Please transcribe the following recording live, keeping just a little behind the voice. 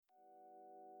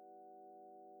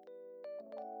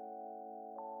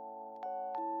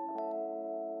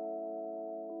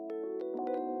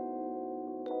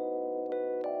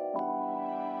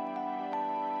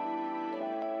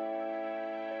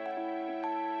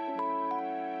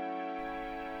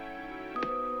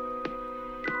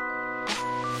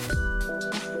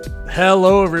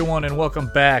Hello, everyone, and welcome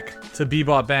back to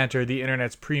Bebop Banter, the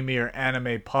internet's premier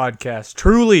anime podcast.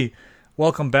 Truly,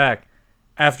 welcome back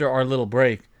after our little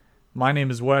break. My name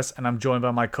is Wes, and I'm joined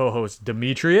by my co-host,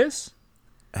 Demetrius.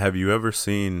 Have you ever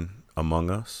seen Among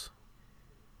Us?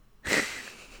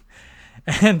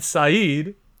 And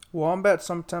Saeed. Wombats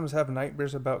sometimes have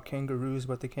nightmares about kangaroos,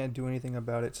 but they can't do anything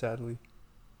about it, sadly.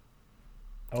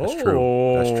 That's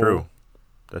true. That's true.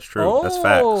 That's true. That's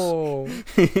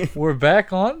facts. We're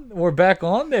back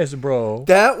on this, bro.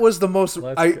 That was the most...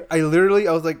 I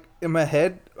was like, in my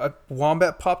head, a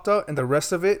wombat popped out, and the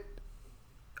rest of it,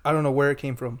 I don't know where it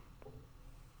came from.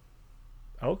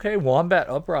 Okay, Wombat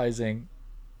Uprising.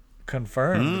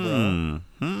 Confirmed,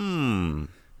 bro.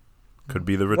 Could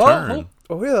be the return.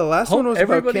 Oh, yeah, the last one was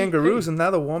about kangaroos, and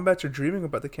now the wombats are dreaming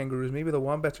about the kangaroos. Maybe the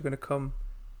wombats are going to come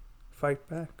fight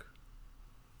back.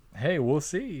 Hey, we'll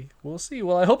see.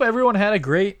 Well, I hope everyone had a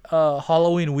great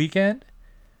Halloween weekend.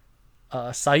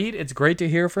 Saeed, it's great to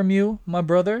hear from you, my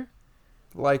brother.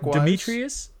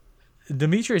 Likewise.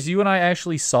 Demetrius, you and I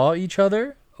actually saw each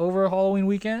other over a Halloween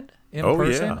weekend in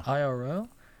person, yeah. IRL.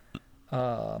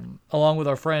 Along with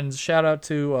our friends. Shout out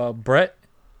to Brett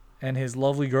and his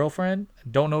lovely girlfriend.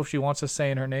 Don't know if she wants us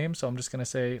saying her name, so I'm just going to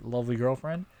say lovely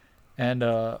girlfriend. And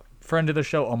friend of the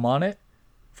show, Amanit,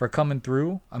 for coming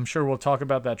through. I'm sure we'll talk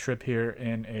about that trip here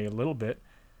in a little bit.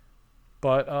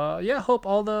 But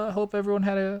hope everyone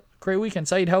had a great weekend.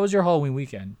 Saeed, how was your Halloween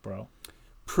weekend, bro?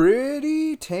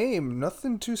 Pretty tame.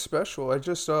 Nothing too special. I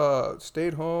just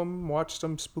stayed home, watched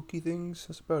some spooky things.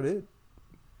 That's about it.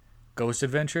 Ghost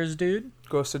Adventures, dude?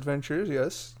 Ghost Adventures,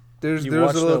 yes. There was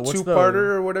a little two-parter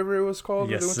or whatever it was called.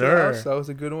 Yes, sir. That was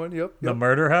a good one. Yep. The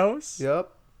Murder House? Yep.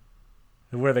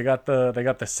 Where they got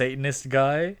the Satanist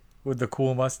guy with the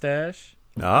cool mustache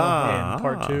in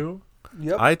part 2.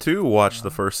 Yep. I too watched the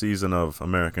first season of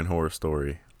American Horror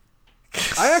Story.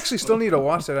 I actually still need to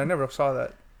watch it. I never saw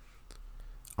that.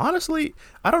 Honestly,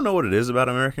 I don't know what it is about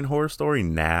American Horror Story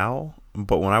now,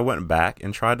 but when I went back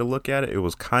and tried to look at it, it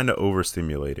was kind of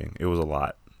overstimulating. It was a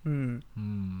lot. Well,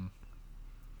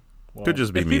 could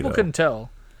just be me, people couldn't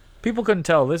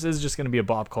tell, this is just going to be a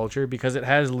bop culture because it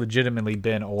has legitimately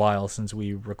been a while since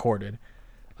we recorded.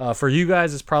 For you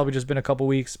guys, it's probably just been a couple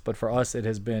weeks, but for us, it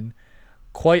has been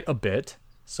quite a bit.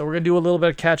 So we're going to do a little bit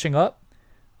of catching up,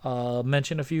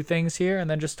 mention a few things here, and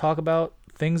then just talk about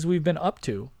things we've been up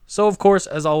to. So, of course,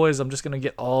 as always, I'm just going to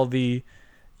get all the,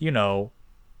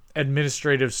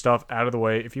 administrative stuff out of the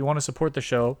way. If you want to support the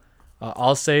show,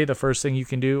 I'll say the first thing you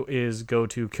can do is go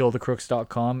to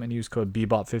killthecrooks.com and use code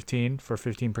BBOP15 for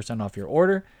 15% off your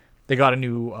order. They got a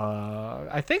new,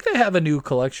 I think they have a new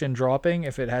collection dropping,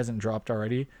 if it hasn't dropped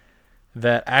already,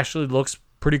 that actually looks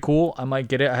pretty cool. I might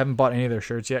get it. I haven't bought any of their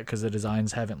shirts yet because the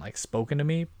designs haven't spoken to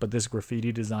me, but this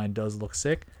graffiti design does look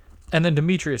sick. And then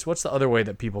Demetrius, what's the other way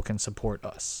that people can support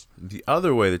us? The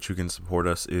other way that you can support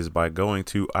us is by going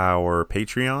to our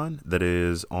Patreon that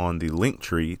is on the link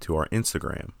tree to our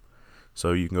Instagram.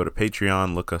 So you can go to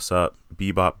Patreon, look us up,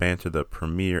 Bebop Banter, the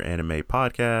premier anime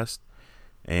podcast,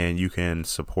 and you can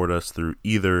support us through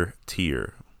either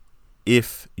tier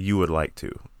if you would like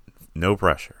to. No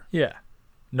pressure. Yeah.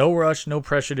 No rush, no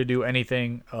pressure to do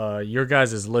anything. Your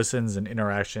guys' listens and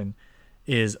interaction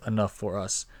is enough for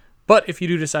us. But if you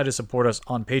do decide to support us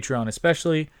on Patreon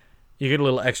especially, you get a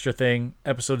little extra thing.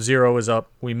 Episode 0 is up.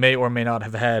 We may or may not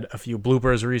have had a few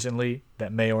bloopers recently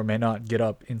that may or may not get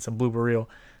up in some blooper reel.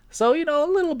 So, a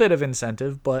little bit of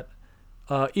incentive, but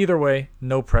either way,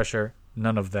 no pressure,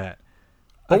 none of that.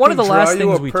 But one of the last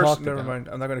things we talked about... Never mind,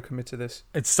 I'm not going to commit to this.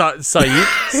 It's Saeed?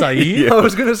 Yeah. I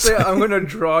was going to say, I'm going to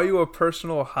draw you a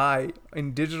personal high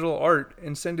in digital art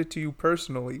and send it to you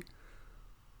personally.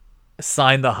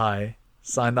 Sign the high.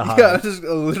 Yeah, just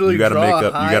literally draw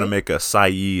a high. You got to make a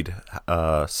Saeed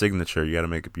signature. You got to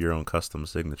make up your own custom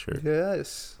signature.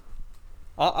 Yes.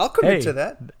 I'll commit to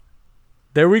that.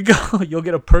 There we go. You'll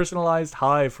get a personalized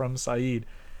high from Saeed.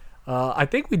 I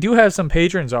think we do have some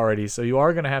patrons already, so you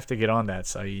are going to have to get on that,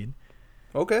 Saeed.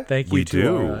 Okay. Thank you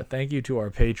to our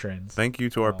patrons. Thank you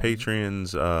to our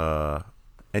patrons.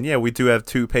 And yeah, we do have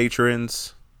 2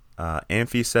 patrons,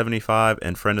 Amphi75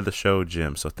 and friend of the show,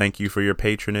 Jim. So thank you for your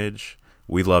patronage.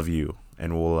 We love you,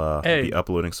 and we'll be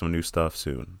uploading some new stuff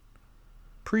soon.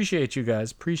 Appreciate you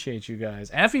guys.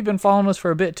 Amphi been following us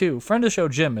for a bit too. Friend of the show,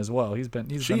 Jim, as well. She's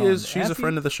a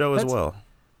friend of the show as well.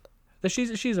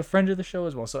 She's a friend of the show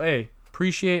as well. So hey,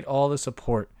 appreciate all the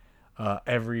support,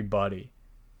 everybody.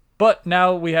 But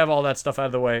now we have all that stuff out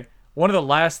of the way. One of the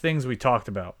last things we talked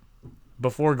about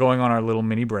before going on our little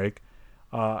mini break,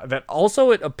 that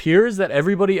also it appears that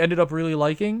everybody ended up really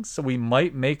liking, so we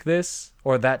might make this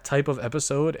or that type of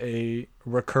episode a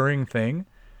recurring thing.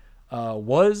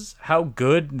 was how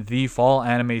good the fall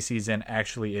anime season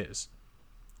actually is.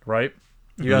 Right?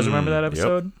 You guys remember that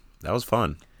episode? Yep. That was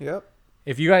fun. Yep.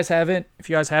 If you guys haven't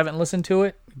listened to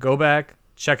it, go back,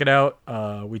 check it out.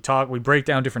 We break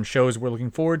down different shows we're looking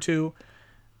forward to,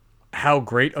 how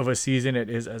great of a season it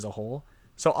is as a whole.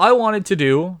 So I wanted to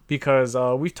do, because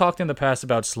we've talked in the past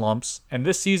about slumps, and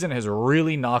this season has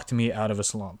really knocked me out of a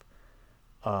slump.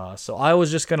 So I was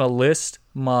just going to list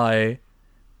my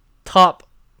top,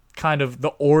 kind of the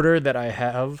order that I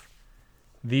have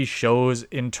these shows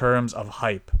in terms of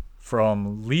hype,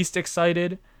 from least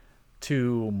excited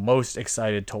to most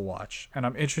excited to watch. And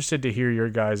I'm interested to hear your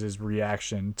guys'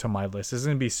 reaction to my list. This is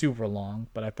going to be super long,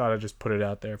 but I thought I'd just put it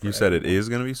out there. You said it is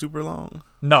going to be super long?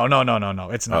 No.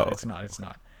 It's not. Oh. It's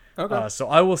not. Okay. So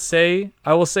I will say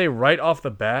right off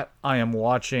the bat, I am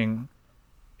watching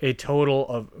a total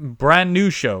of brand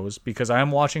new shows, because I am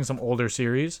watching some older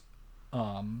series.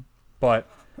 But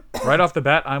right off the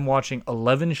bat, I'm watching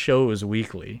 11 shows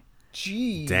weekly.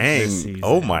 Jeez. Dang.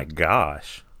 Oh my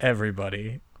gosh.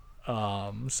 Everybody.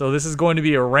 So this is going to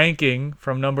be a ranking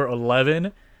from number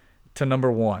 11 to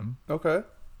number 1. Okay.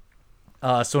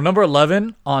 So number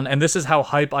 11 and this is how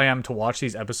hype I am to watch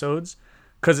these episodes,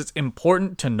 because it's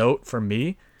important to note for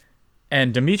me.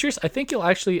 And Demetrius, I think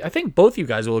both you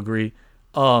guys will agree.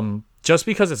 Just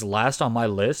because it's last on my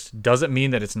list doesn't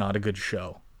mean that it's not a good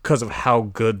show, because of how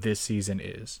good this season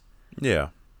is. Yeah.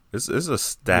 This is a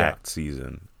stacked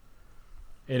season.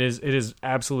 It is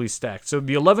absolutely stacked. So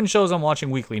the 11 shows I'm watching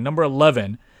weekly. Number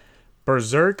 11,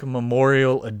 Berserk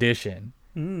Memorial Edition.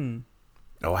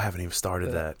 Oh, I haven't even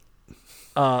started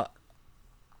that.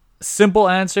 Simple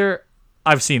answer,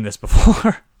 I've seen this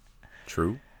before.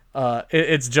 True.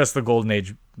 It's just the Golden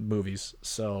Age movies.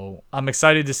 So I'm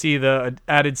excited to see the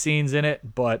added scenes in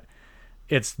it, but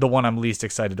it's the one I'm least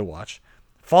excited to watch.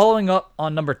 Following up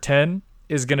on number 10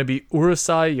 is going to be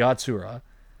Urusei Yatsura.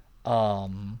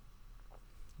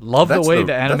 Love the way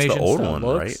the animation that's the old style one,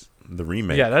 looks. right? The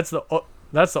remake. Yeah, that's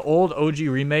the old OG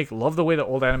remake. Love the way the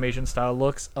old animation style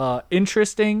looks.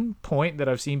 Interesting point that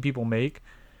I've seen people make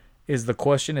is the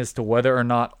question as to whether or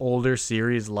not older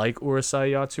series like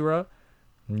Urusei Yatsura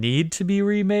need to be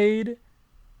remade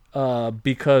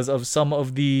because of some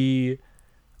of the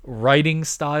writing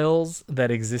styles that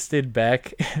existed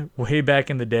way back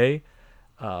in the day.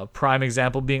 Prime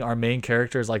example being our main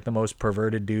character is like the most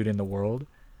perverted dude in the world,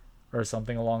 or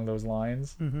something along those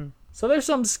lines. Mm-hmm. So there's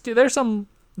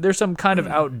some kind of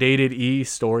outdated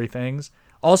story things.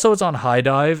 Also, it's on High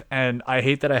Dive, and I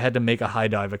hate that I had to make a High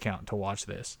Dive account to watch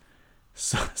this.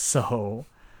 So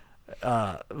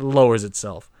lowers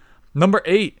itself. Number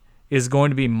 8 is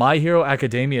going to be My Hero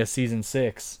Academia Season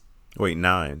 6. Wait,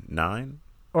 9?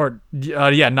 Or,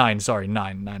 9, sorry,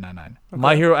 9. Okay.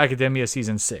 My Hero Academia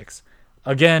Season 6.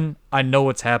 Again, I know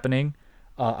what's happening.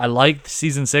 I liked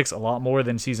Season 6 a lot more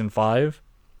than Season 5,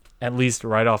 at least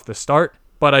right off the start,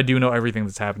 but I do know everything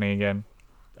that's happening again.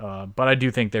 But I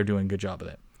do think they're doing a good job of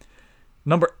it.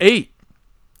 Number 8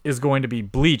 is going to be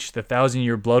Bleach, the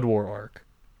 1,000-Year Blood War arc.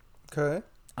 Okay.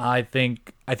 I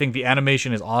think the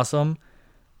animation is awesome.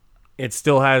 It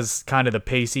still has kind of the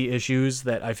pacey issues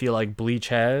that I feel like Bleach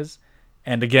has.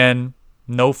 And again,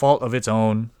 no fault of its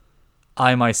own.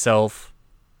 I myself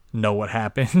know what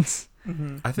happens.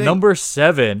 Mm-hmm. I think number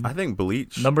 7. I think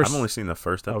Bleach. I've only seen the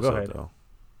first episode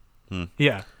though.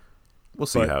 Yeah, we'll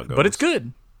see how it goes. But it's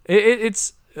good.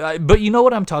 It's. But you know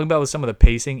what I'm talking about with some of the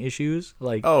pacing issues.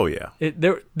 Like, oh yeah,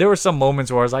 there were some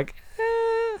moments where I was like,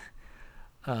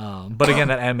 but again,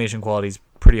 that animation quality is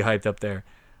pretty hyped up there.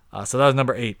 So that was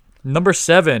number 8. Number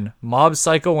 7, Mob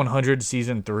Psycho 100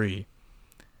 Season 3.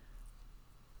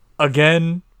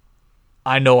 Again,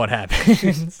 I know what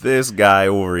happens. This guy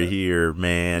over here,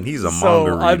 man, he's a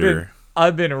manga reader.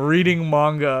 I've been reading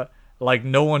manga like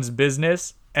no one's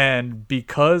business, and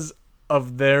because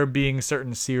of there being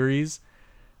certain series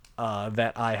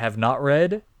that I have not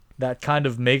read, that kind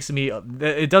of makes me...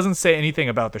 It doesn't say anything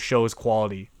about the show's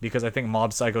quality, because I think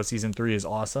Mob Psycho Season 3 is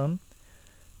awesome.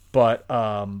 But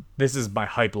this is my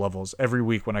hype levels every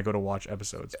week when I go to watch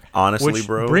episodes. Honestly, which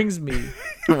bro, brings me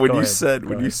when you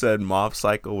said Mob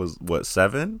Psycho was what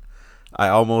 7, I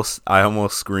almost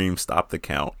screamed stop the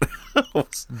count.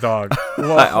 Dog,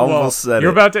 I almost said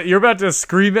you're about to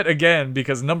scream it again,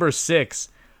 because number 6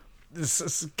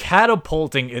 is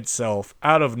catapulting itself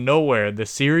out of nowhere. The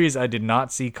series I did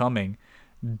not see coming.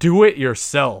 Do it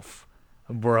yourself,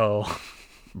 bro.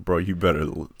 Bro, you better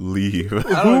leave.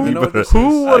 I don't even know what this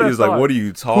Who would have He's like, what are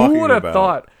you talking about? Who would have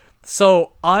thought?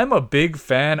 So I'm a big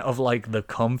fan of like the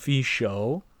comfy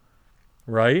show,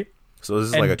 right? So this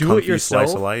is like a comfy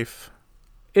slice of life?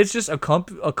 it's just a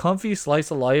comfy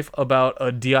slice of life about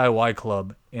a DIY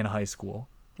club in high school.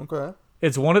 Okay.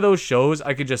 It's one of those shows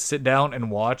I could just sit down and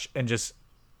watch and it's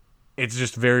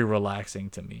just very relaxing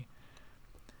to me.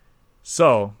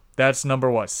 So, that's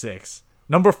number 6.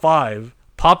 Number 5,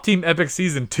 Pop Team Epic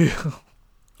Season 2.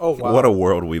 Oh, wow. What a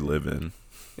world we live in.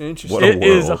 Interesting. What a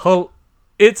world.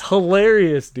 It's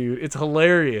hilarious, dude. It's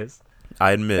hilarious.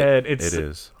 I admit it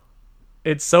is.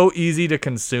 It's so easy to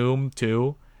consume,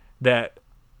 too, that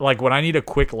like when I need a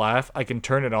quick laugh, I can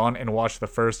turn it on and watch the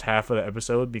first half of the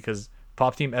episode because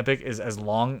Pop Team Epic is as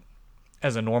long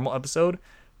as a normal episode,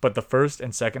 but the first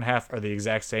and second half are the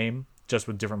exact same, just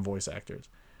with different voice actors.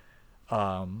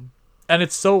 And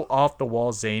it's so off the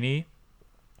wall zany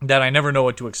that I never know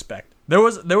what to expect. There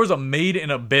was a Made in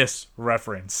Abyss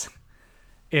reference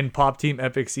in Pop Team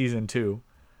Epic Season 2.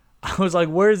 I was like,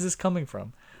 where is this coming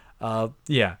from?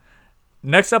 Yeah.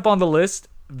 Next up on the list,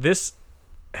 this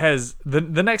has the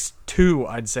next 2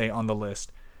 I'd say on the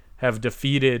list have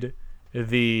defeated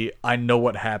the I know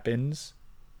what happens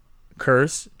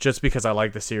curse just because I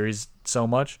like the series so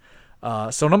much.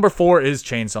 So number 4 is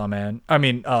Chainsaw Man.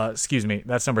 Excuse me,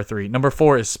 that's number 3. Number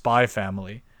 4 is Spy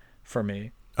Family for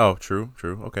me. Oh, true.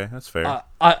 Okay, that's fair.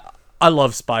 I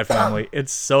love Spy Family.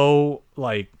 It's so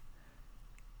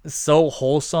so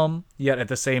wholesome, yet at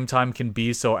the same time can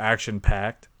be so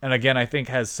action-packed. And again, I think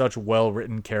has such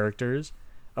well-written characters.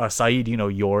 Saeed,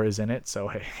 Yor is in it, so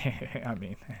hey, I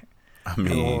mean,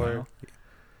 Yor.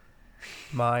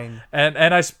 Mine. And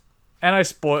I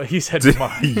spoiled. He said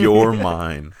mine. Your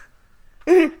mine.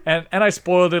 And I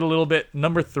spoiled it a little bit.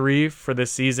 Number 3 for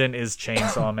this season is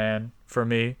Chainsaw Man for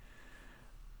me.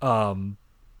 A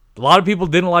lot of people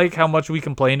didn't like how much we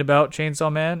complained about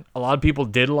Chainsaw Man. A lot of people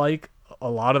did like a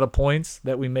lot of the points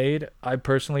that we made. I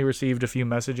personally received a few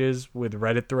messages with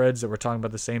Reddit threads that were talking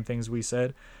about the same things we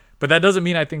said. But that doesn't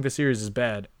mean I think the series is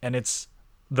bad. And it's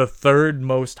the third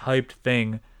most hyped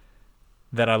thing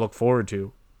that I look forward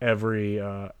to every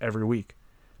week.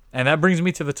 And that brings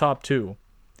me to the top 2.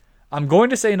 I'm going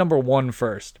to say number 1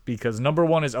 first, because number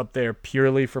 1 is up there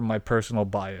purely from my personal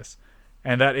bias.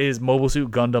 And that is Mobile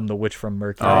Suit Gundam: The Witch from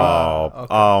Mercury.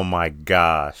 Oh my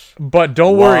gosh. But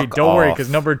don't worry, because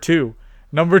number 2,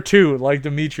 like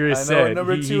Demetrius said,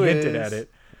 he hinted at it.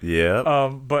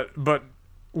 Yeah. But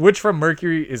Witch from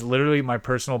Mercury is literally my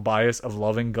personal bias of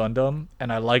loving Gundam,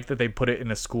 and I like that they put it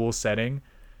in a school setting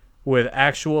with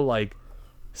actual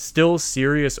still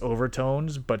serious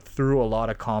overtones, but through a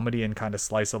lot of comedy and kind of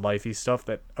slice of lifey stuff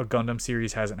that a Gundam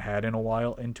series hasn't had in a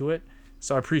while into it.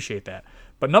 So I appreciate that.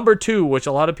 But number 2, which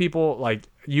a lot of people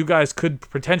you guys could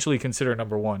potentially consider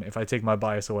number 1 if I take my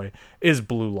bias away, is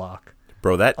Blue Lock.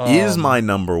 Bro, that is my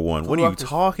number 1. What are you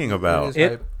talking about?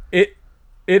 It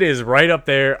is right up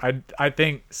there. I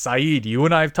think Saeed, you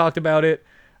and I have talked about it.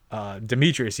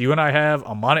 Demetrius, you and I have.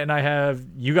 Amanat and I have.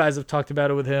 You guys have talked about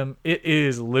it with him. It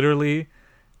is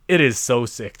so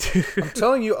sick, dude. I'm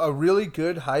telling you, a really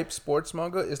good hype sports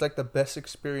manga is the best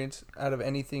experience out of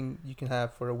anything you can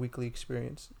have for a weekly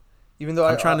experience. Even though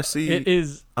I'm trying to see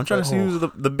who's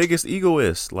the biggest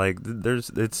egoist.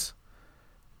 It's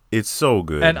so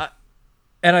good.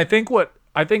 And I think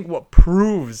what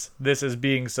proves this as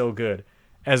being so good,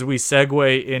 as we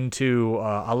segue into,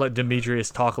 I'll let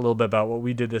Demetrius talk a little bit about what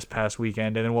we did this past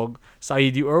weekend, and then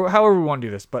Saeed, or however we want to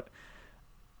do this. But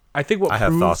I think what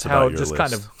proves how just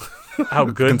kind of how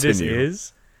good this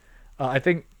is, I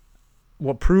think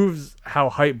what proves how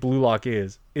hype Blue Lock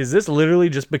is this literally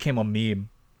just became a meme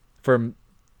for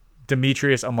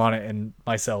Demetrius, Amanat, and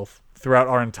myself throughout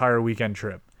our entire weekend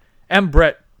trip, and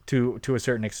Brett to a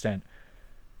certain extent.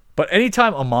 But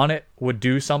anytime Amanat would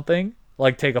do something,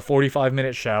 like take a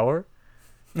 45-minute shower,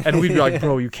 and we'd be like,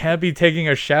 bro, you can't be taking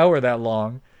a shower that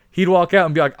long. He'd walk out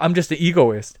and be like, I'm just an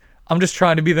egoist. I'm just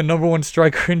trying to be the number 1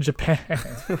 striker in Japan.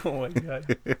 Oh my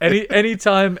god.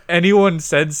 Anytime anyone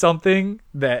said something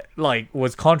that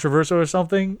was controversial or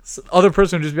something, other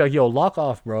person would just be like, yo, lock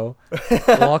off, bro.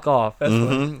 Lock off. That's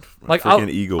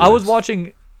I was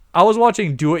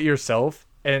watching Do It Yourself,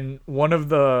 and one of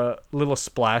the little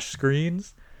splash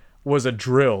screens was a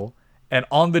drill, and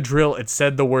on the drill it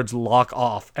said the words lock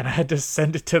off, and I had to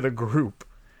send it to the group.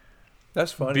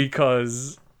 That's funny.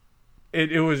 Because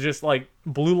it was just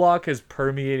Blue Lock has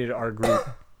permeated our group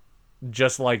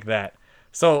just like that.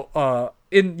 So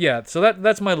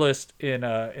that's my list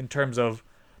in terms of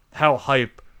how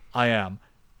hype I am.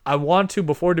 I want to,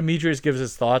 before Demetrius gives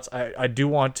his thoughts, I do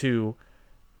want to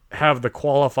have the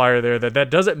qualifier there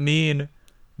that doesn't mean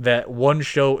that one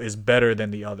show is better than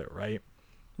the other, right?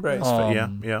 Right.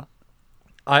 Yeah.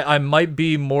 I might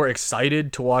be more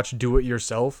excited to watch Do It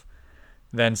Yourself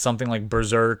than something like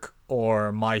Berserk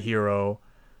or My Hero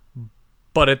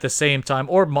But at the same time,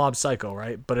 or Mob Psycho,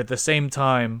 right? But at the same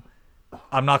time,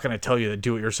 I'm not going to tell you that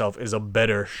Do It Yourself is a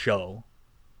better show,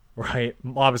 right?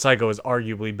 Mob Psycho is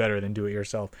arguably better than Do It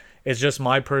Yourself. It's just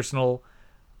my personal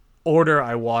order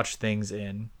I watch things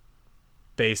in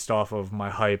based off of my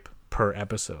hype per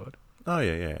episode. Oh,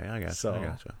 yeah. I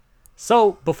gotcha.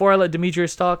 So, before I let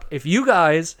Demetrius talk, if you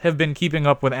guys have been keeping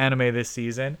up with anime this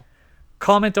season,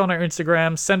 comment on our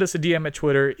Instagram, send us a DM at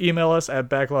Twitter, email us at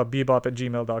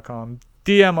backlotbebop@gmail.com,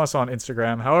 DM us on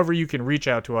Instagram, however you can reach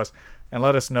out to us and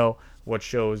let us know what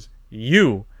shows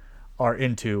you are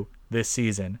into this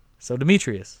season. So,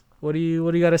 Demetrius, what do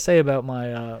you got to say about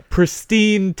my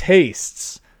pristine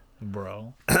tastes,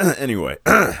 bro? Anyway,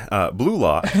 Blue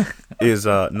Lock is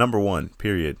number 1,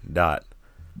 period, dot.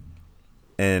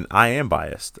 And I am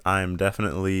biased. I'm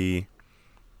definitely...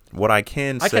 What I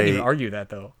can say... I can't even argue that,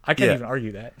 though.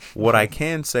 What I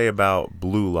can say about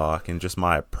Blue Lock and just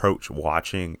my approach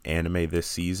watching anime this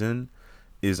season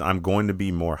is I'm going to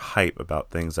be more hype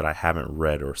about things that I haven't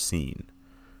read or seen.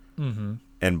 Mm-hmm.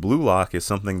 And Blue Lock is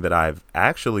something that I've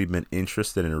actually been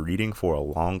interested in reading for a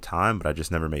long time, but I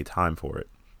just never made time for it.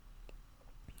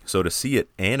 So to see it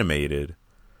animated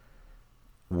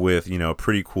with,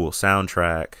 pretty cool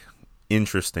soundtrack,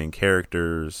 interesting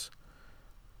characters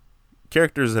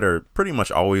that are pretty much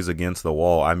always against the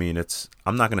wall. I mean,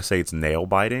 I'm not going to say it's nail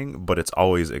biting, but it's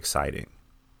always exciting.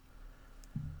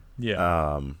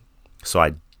 Yeah. So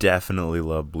I definitely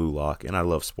love Blue Lock, and I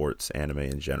love sports anime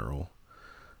in general.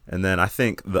 And then I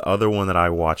think the other one that I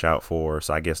watch out for,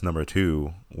 so I guess number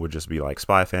 2 would just be like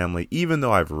Spy Family. Even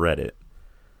though I've read it,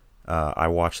 I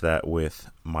watch that with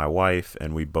my wife,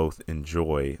 and we both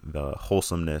enjoy the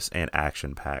wholesomeness and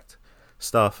action-packed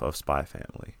stuff of Spy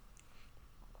Family.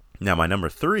 Now, my number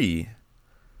 3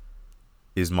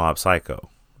 is Mob Psycho,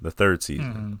 the 3rd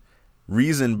season. Mm-hmm.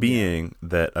 Reason being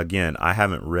that, again, I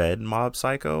haven't read Mob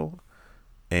Psycho,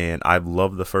 and I've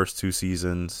loved the first 2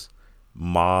 seasons.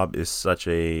 Mob is such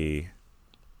a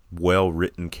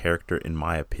well-written character, in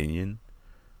my opinion,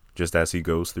 just as he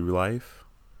goes through life,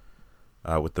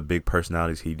 with the big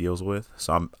personalities he deals with.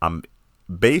 So I'm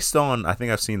based on, I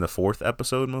think I've seen the 4th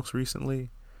episode most recently.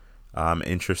 I'm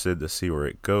interested to see where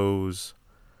it goes.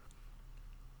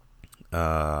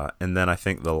 And then I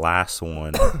think the last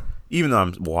one, even though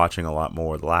I'm watching a lot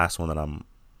more, the last one that I'm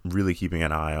really keeping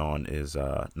an eye on is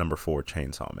number 4,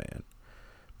 Chainsaw Man.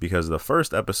 Because the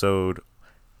first episode,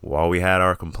 while we had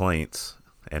our complaints,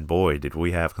 and boy, did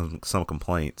we have some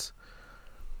complaints,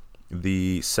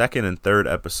 the 2nd and 3rd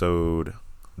episode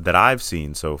that I've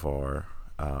seen so far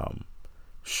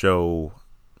show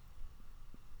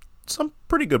some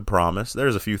pretty good promise.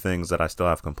 There's a few things that I still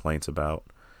have complaints about.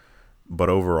 But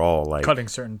overall, like... Cutting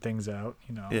certain things out,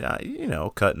 Yeah,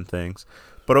 cutting things.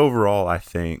 But overall, I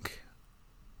think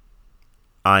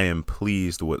I am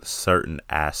pleased with certain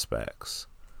aspects.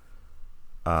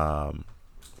 I'm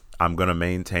going to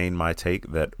maintain my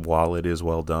take that while it is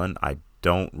well done, I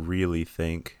don't really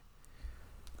think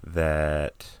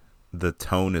that the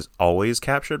tone is always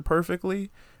captured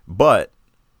perfectly. But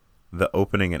the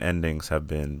opening and endings have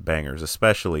been bangers,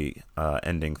 especially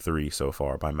ending 3 so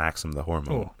far by Maxim the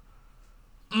Hormone.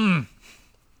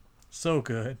 So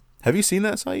good. Have you seen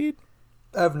that, Saeed?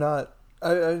 I have not.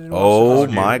 I didn't watch oh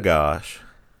my gosh.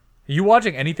 Are you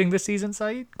watching anything this season,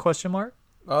 Saeed? Question mark?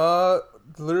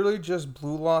 Literally just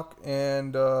Blue Lock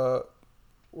and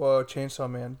Chainsaw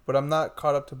Man. But I'm not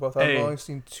caught up to both. I've only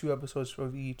seen 2 episodes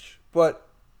of each. But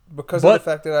because of the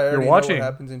fact that I already know what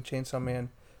happens in Chainsaw Man,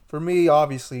 for me,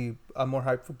 obviously, I'm more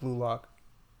hyped for Blue Lock.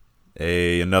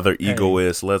 Hey, another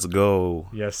egoist. Let's go.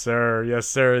 Yes, sir. Yes,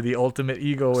 sir. The ultimate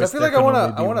egoist. I feel like I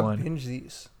want to binge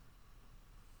these.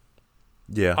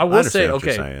 Yeah, I will say,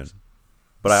 okay.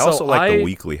 But I also like the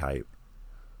weekly hype.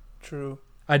 True.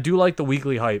 I do like the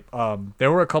weekly hype. There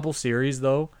were a couple series,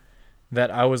 though, that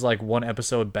I was like 1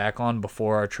 episode back on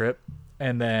before our trip.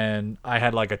 And then I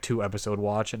had like a 2-episode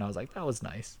watch, and I was like, that was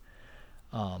nice.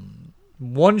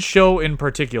 One show in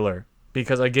particular,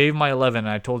 because I gave my 11 and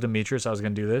I told Demetrius I was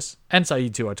going to do this. And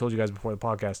Saeed too. I told you guys before the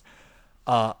podcast.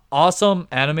 Awesome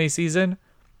anime season.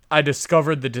 I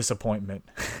discovered the disappointment.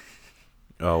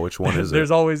 Oh, which one is it?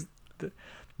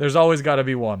 There's always got to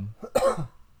be one.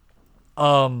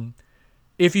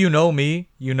 If you know me,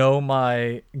 you know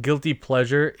my guilty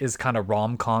pleasure is kind of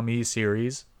rom-com-y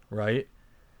series, right?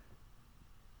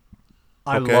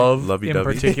 I love in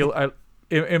particular.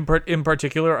 In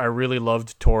particular, I really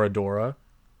loved Toradora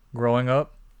growing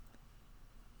up.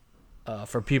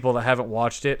 For people that haven't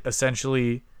watched it,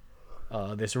 essentially,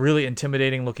 this really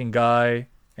intimidating looking guy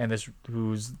and this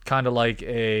who's kind of like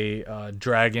a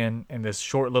dragon, and this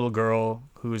short little girl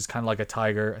who's kind of like a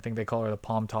tiger. I think they call her the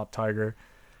palm top tiger.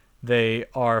 They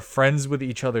are friends with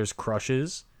each other's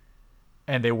crushes,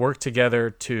 and they work together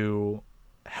to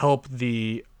help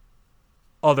the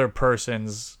other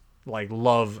person's like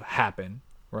love happen.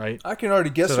 Right? I can already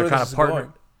guess where this is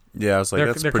going. Yeah, I was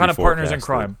like, they're kind of partners in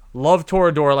crime. Love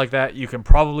Toradora like that. You can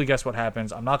probably guess what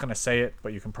happens. I'm not going to say it,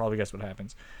 but you can probably guess what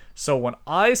happens. So when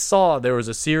I saw there was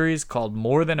a series called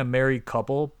More Than a Married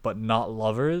Couple, but Not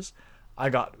Lovers, I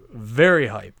got very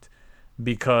hyped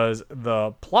because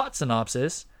the plot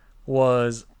synopsis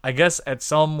was, I guess, at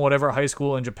some whatever high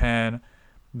school in Japan,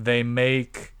 they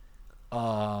make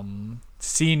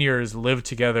seniors live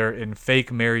together in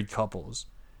fake married couples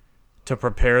to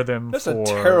prepare them. That's for, a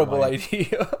terrible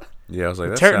idea. Yeah, I was like,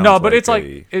 that sounds no, but like it's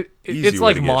like it's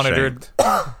like monitored.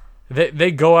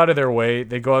 They go out of their way.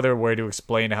 They go out of their way to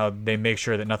explain how they make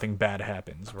sure that nothing bad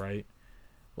happens, right?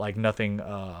 Like nothing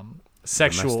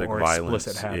sexual domestic or violence,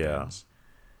 explicit happens.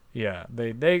 Yeah.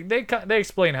 They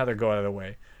explain how they go out of their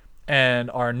way,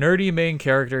 and our nerdy main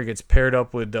character gets paired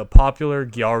up with the popular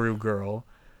Gyaru girl.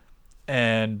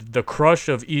 And the crush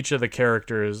of each of the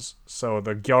characters, so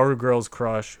the Gyaru girl's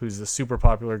crush, who's the super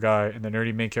popular guy, and the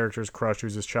nerdy main character's crush,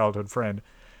 who's his childhood friend,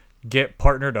 get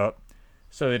partnered up.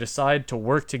 So they decide to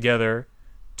work together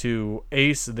to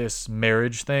ace this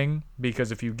marriage thing,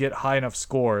 because if you get high enough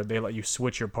score, they let you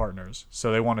switch your partners.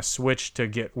 So they want to switch to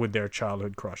get with their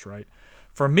childhood crush, right?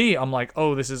 For me, I'm like,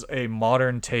 oh, this is a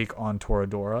modern take on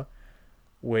Toradora,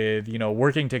 with,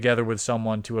 working together with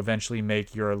someone to eventually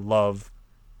make your love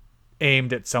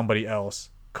aimed at somebody else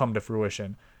come to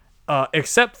fruition,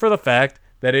 except for the fact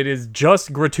that it is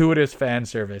just gratuitous fan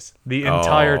service the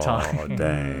entire time.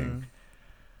 Dang.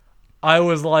 I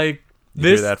was like,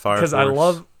 this, because I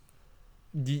love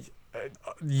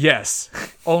yes,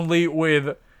 only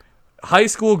with high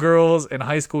school girls in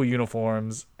high school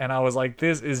uniforms, and I was like,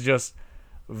 this is just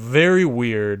very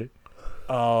weird.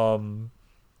 I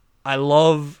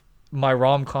love my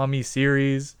rom-com-y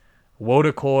series.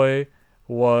 Wotakoi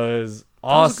was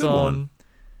awesome.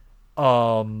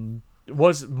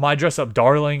 Was My Dress Up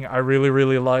Darling, I really,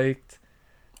 really liked.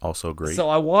 Also great. So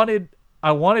I wanted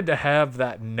to have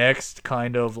that next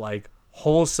kind of like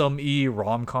wholesome-y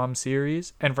rom-com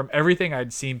series. And from everything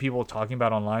I'd seen people talking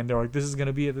about online, they're like, this is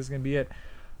gonna be it, this is gonna be it.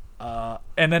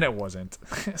 And then it wasn't.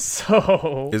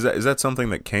 So is that something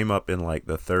that came up in like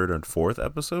the third and fourth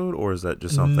episode, or is that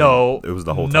just something? No, it was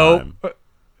the whole time.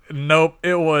 Nope,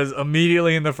 it was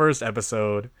immediately in the first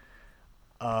episode.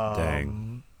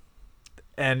 Dang.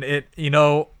 And it,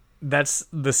 that's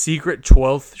the secret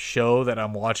 12th show that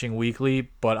I'm watching weekly,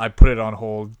 but I put it on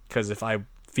hold because if I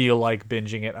feel like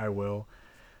binging it, I will.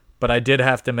 But I did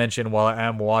have to mention, while I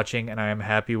am watching and I am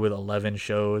happy with 11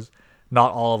 shows,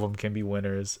 not all of them can be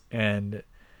winners. And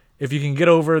if you can get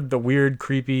over the weird,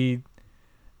 creepy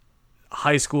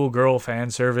high school girl fan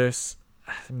service,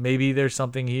 maybe there's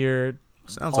something here.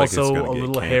 Sounds also like it's a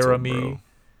little harem-y,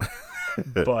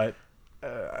 but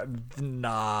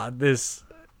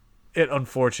it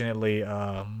unfortunately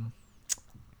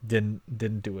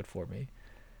didn't do it for me.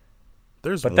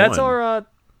 There's one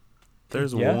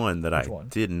that I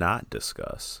did not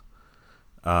discuss,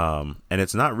 and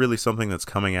it's not really something that's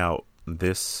coming out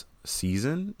this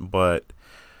season, but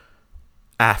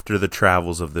after the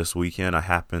travels of this weekend, I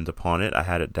happened upon it. I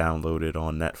had it downloaded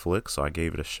on Netflix, so I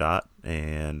gave it a shot,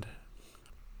 and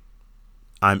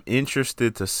I'm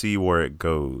interested to see where it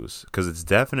goes, because it's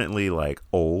definitely like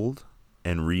old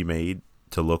and remade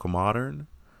to look modern,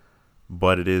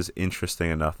 but it is interesting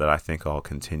enough that I think I'll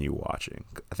continue watching.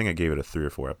 I think I gave it a 3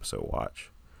 or 4 episode watch,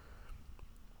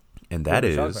 and that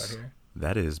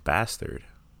is Bastard.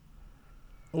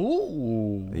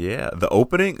 Ooh, yeah. The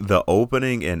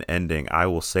opening and ending, I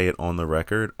will say it on the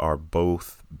record, are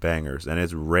both bangers, and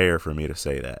it's rare for me to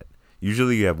say that.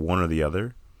 Usually you have one or the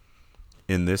other.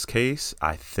 In this case,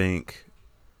 I think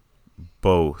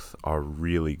both are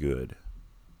really good.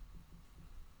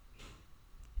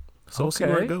 So we'll see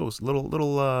where it goes.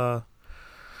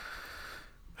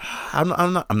 I'm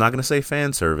not gonna say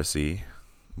fan servicey,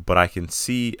 but I can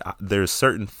see there's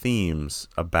certain themes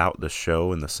about the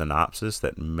show and the synopsis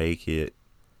that make it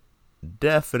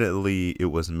definitely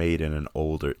it was made in an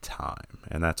older time,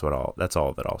 and that's all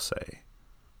that I'll say.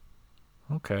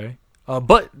 Okay.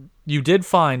 But you did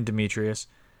find, Demetrius,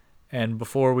 and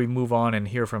before we move on and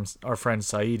hear from our friend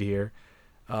Saeed here,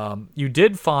 you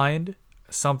did find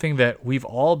something that we've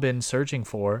all been searching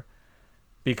for,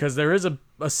 because there is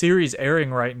a series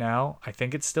airing right now, I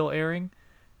think it's still airing,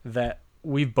 that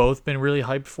we've both been really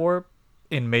hyped for,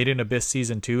 in Made in Abyss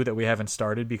Season 2 that we haven't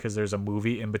started because there's a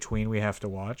movie in between we have to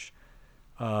watch.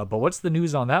 But what's the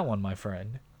news on that one, my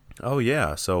friend? Oh,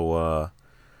 yeah. So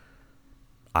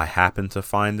I happened to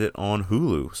find it on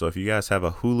Hulu. So if you guys have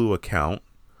a Hulu account,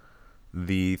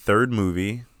 the third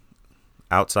movie,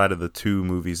 outside of the two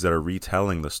movies that are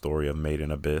retelling the story of Made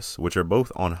in Abyss, which are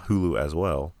both on Hulu as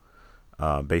well,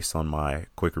 based on my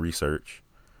quick research.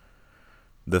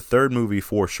 The third movie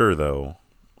for sure, though,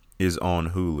 is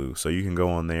on Hulu. So you can go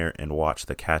on there and watch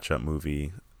the catch-up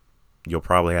movie. You'll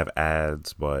probably have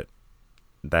ads, but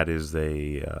that is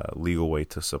a legal way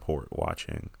to support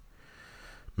watching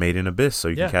Made in Abyss, so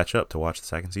you can catch up to watch the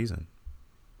second season.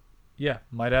 Yeah,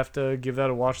 might have to give that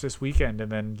a watch this weekend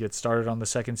and then get started on the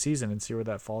second season and see where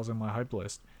that falls in my hype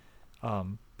list.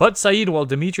 But Saeed, while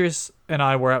Demetrius and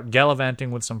I were out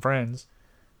gallivanting with some friends,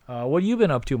 what have you been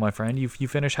up to, my friend? You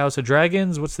finished House of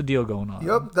Dragons? What's the deal going on?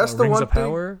 Yep, that's the Rings one of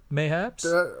Power, mayhaps?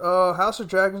 House of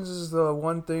Dragons is the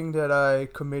one thing that I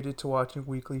committed to watching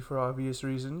weekly for obvious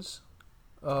reasons.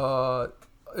 Yeah,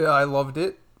 I loved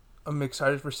it. I'm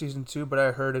excited for season 2, but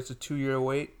I heard it's a 2-year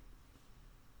wait.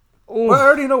 Oh, but I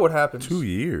already know what happens. 2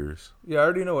 years? Yeah, I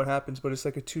already know what happens, but it's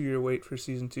like a 2-year wait for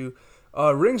season 2.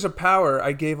 Rings of Power,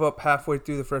 I gave up halfway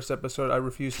through the first episode. I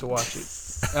refused to watch it.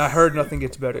 And I heard nothing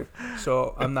gets better,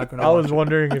 so I'm not going to watch it. I was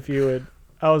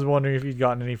wondering if you'd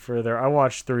gotten any further. I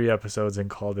watched 3 episodes and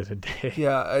called it a day.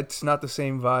 Yeah, it's not the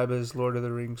same vibe as Lord of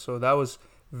the Rings, so that was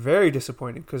very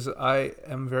disappointing because I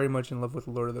am very much in love with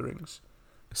Lord of the Rings.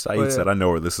 Saeed said, I know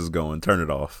where this is going. Turn it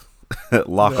off.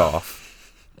 Lock off.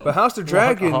 But House of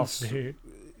Dragons,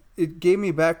 it gave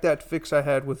me back that fix I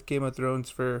had with Game of Thrones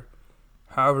for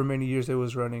however many years it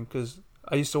was running. Because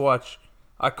I used to watch,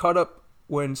 I caught up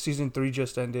when season 3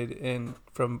 just ended, and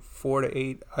from 4 to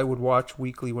 8, I would watch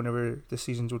weekly whenever the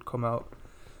seasons would come out.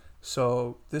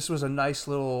 So this was a nice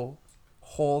little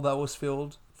hole that was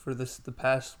filled for the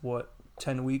past,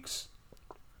 10 weeks.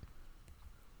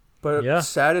 But yeah.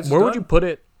 Sad it's Where done. would you put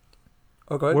it?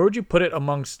 Oh, go ahead. Where would you put it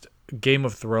amongst Game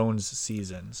of Thrones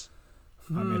seasons?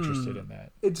 I'm interested in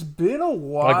that. It's been a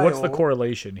while. Like, what's the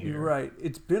correlation here? You're right.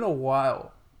 It's been a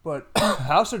while. But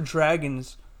House of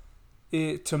Dragons,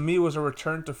 to me, was a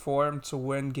return to form to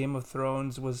when Game of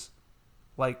Thrones was,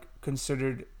 like,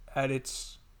 considered at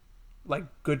its, like,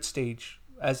 good stage.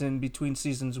 As in between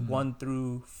seasons 1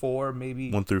 through 4,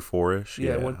 maybe. 1 through 4-ish?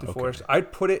 Yeah, 1 through 4-ish.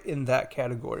 I'd put it in that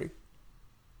category.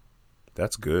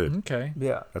 That's good. Okay.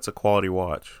 Yeah. That's a quality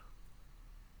watch.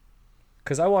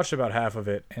 Because I watched about half of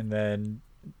it, and then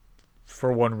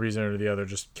for one reason or the other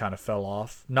just kind of fell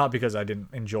off. Not because I didn't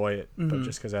enjoy it, but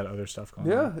just because I had other stuff going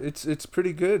on. Yeah, it's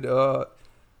pretty good.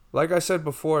 Like I said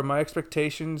before, my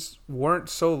expectations weren't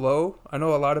so low. I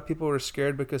know a lot of people were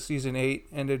scared because season 8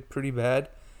 ended pretty bad,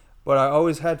 but I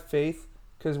always had faith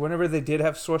because whenever they did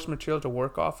have source material to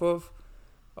work off of,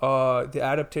 the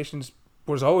adaptations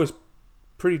was always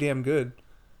pretty damn good.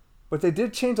 But they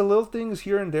did change a little things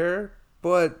here and there,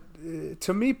 but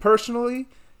to me personally,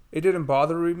 it didn't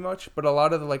bother me much. But a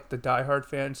lot of the diehard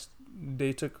fans,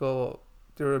 they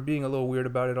were being a little weird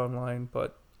about it online,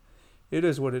 but it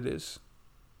is what it is.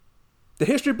 The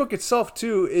history book itself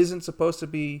too isn't supposed to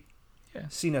be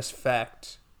seen as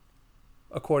fact,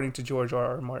 according to George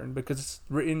R.R. Martin, because it's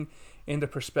written in the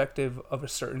perspective of a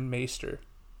certain maester,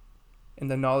 and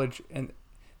the knowledge and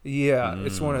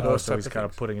it's one of those. So he's kind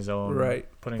of putting his own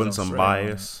putting some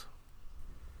bias.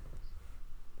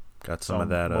 Got some of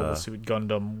that Mobile Suit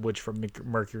Gundam Witch from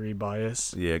Mercury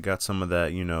bias. Yeah, got some of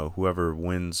that. Whoever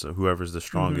wins, whoever's the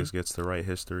strongest gets to write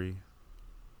history.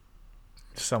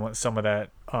 Some of that.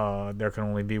 There can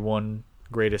only be one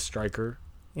greatest striker.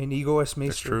 An egoist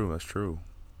maester. That's true.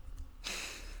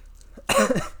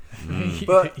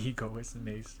 But egoist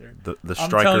maester. The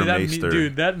striker maester.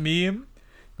 Dude, that meme,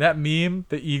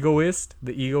 the egoist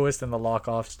and the lock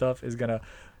off stuff is gonna.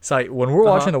 Saeed, when we're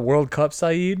watching the World Cup,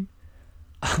 Saeed,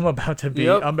 I'm about to be.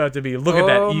 Look at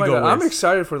that egoist. God. I'm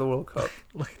excited for the World Cup.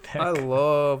 Look at that. I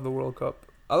love the World Cup.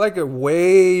 I like it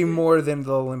way more than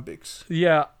the Olympics.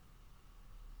 Yeah.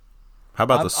 How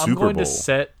about the Super Bowl? I'm going to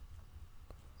set.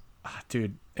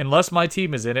 Dude, unless my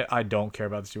team is in it, I don't care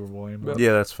about the Super Bowl anymore.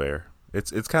 Yeah, that's fair.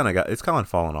 It's kind of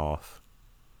fallen off.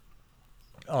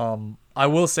 I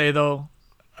will say though,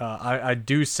 I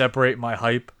do separate my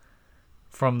hype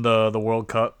from the World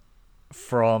Cup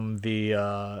from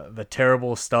the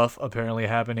terrible stuff apparently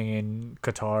happening in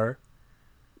Qatar.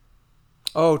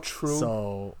 Oh,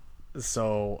 true.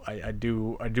 So I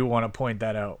do want to point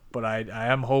that out, but I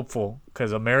am hopeful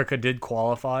because America did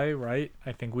qualify, right?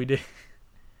 I think we did.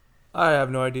 I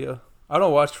have no idea. I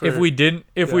don't watch. If we didn't,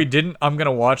 I'm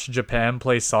gonna watch Japan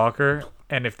play soccer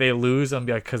And if they lose, I'm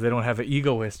like, because they don't have an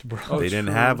egoist, bro. They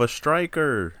didn't have a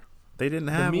striker. They didn't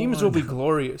have the memes one. will be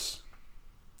glorious.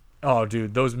 Oh,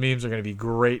 dude, those memes are going to be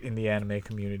great in the anime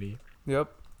community. Yep.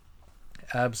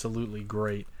 Absolutely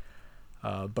great.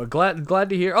 But glad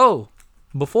to hear. Oh,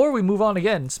 before we move on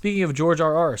again, speaking of George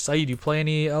R.R., Saeed, you play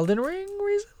any Elden Ring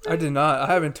recently? I did not.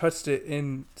 I haven't touched it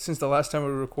since the last time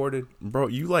we recorded. Bro,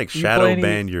 you like shadow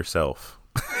banned yourself.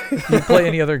 You play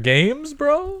any other games,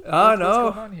 bro? No. What's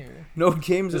going on here? No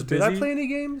games. Did I busy? play any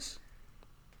games?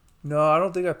 No, I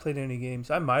don't think I played any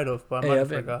games. I might have, but I might have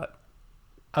forgot.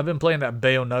 I've been playing that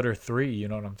Bayonetta 3. You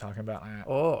know what I'm talking about?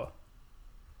 Oh.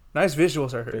 Nice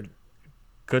visuals, I heard.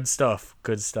 Good stuff.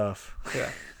 Good stuff. Yeah.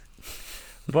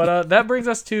 But that brings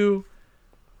us to...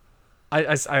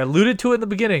 I alluded to it in the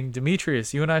beginning.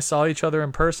 Demetrius, you and I saw each other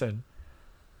in person.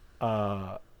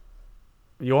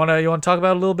 You wanna talk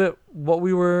about a little bit what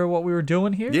we were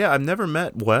doing here? Yeah, I've never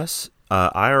met Wes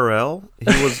IRL.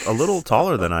 He was a little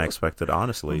taller than I expected.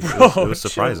 Honestly, it was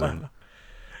surprising.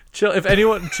 Chill. If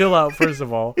anyone, chill out first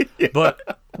of all. Yeah. But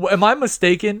am I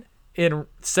mistaken in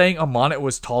saying Amonit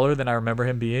was taller than I remember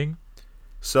him being?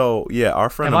 So yeah, our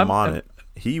friend Amonit,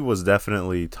 he was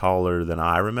definitely taller than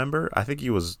I remember. I think he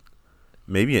was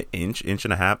maybe an inch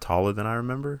and a half taller than I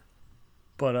remember.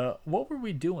 But what were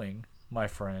we doing, my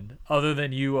friend, other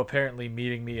than you apparently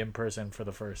meeting me in person for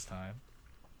the first time?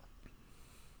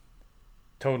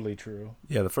 Totally true.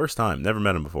 Yeah, the first time. Never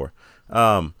met him before.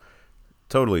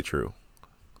 Totally true.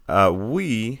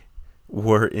 We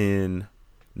were in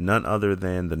none other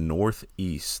than the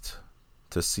Northeast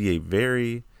to see a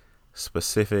very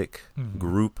specific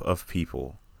group of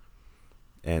people.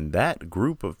 And that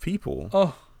group of people...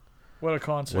 Oh, what a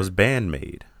concert. ...was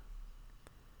Band-Maid.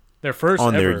 Their first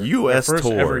on ever, their U.S. their first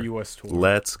tour. Ever U.S. tour.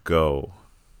 Let's go.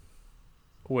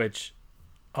 Which,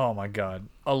 oh my God.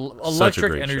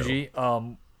 Electric energy.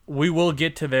 Show. We will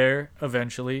get to there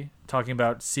eventually, talking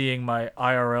about seeing my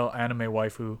IRL anime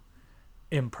waifu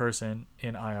in person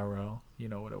in IRL. You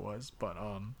know what it was. But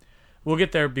we'll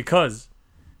get there because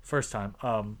first time.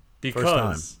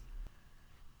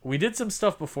 We did some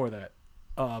stuff before that.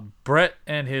 Brett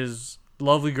and his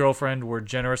lovely girlfriend were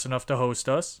generous enough to host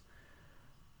us.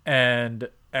 And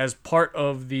as part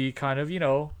of the kind of,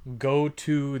 go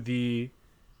to the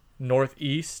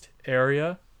Northeast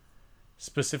area,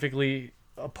 specifically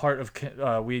a part of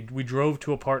we drove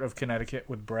to a part of Connecticut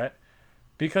with Brett,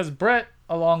 because Brett,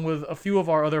 along with a few of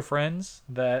our other friends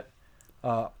that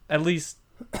at least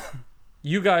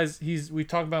you guys, we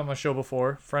talked about him on the show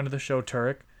before, friend of the show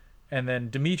Turek, and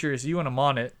then Demetrius, you and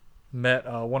Amonit met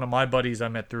one of my buddies I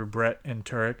met through Brett and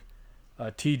Turek,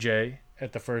 TJ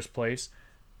at the first place.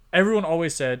 Everyone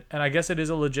always said, and I guess it is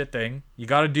a legit thing, you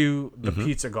got to do the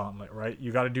pizza gauntlet, right?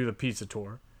 You got to do the pizza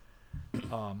tour.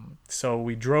 So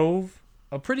we drove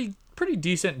a pretty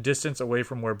decent distance away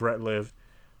from where Brett lived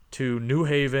to New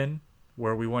Haven,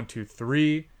 where we went to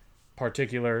 3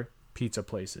 particular pizza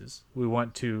places. We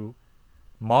went to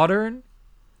Modern,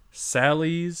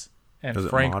 Sally's, and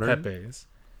Frank Pepe's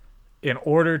in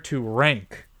order to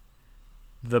rank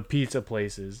the pizza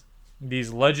places.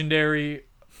 These legendary...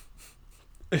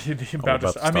 about to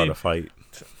start a fight.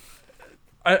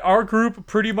 Our group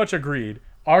pretty much agreed.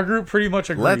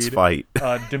 Let's fight.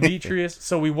 Demetrius.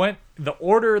 So we went. The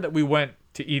order that we went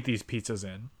to eat these pizzas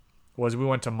in was we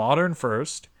went to Modern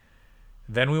first,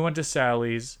 then we went to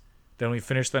Sally's, then we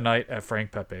finished the night at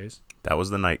Frank Pepe's. That was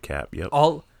the nightcap. Yep.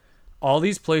 All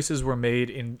these places were made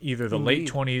in either the late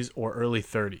 20s or early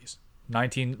 30s.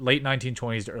 Late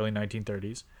 1920s to early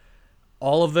 1930s.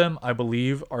 All of them, I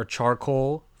believe, are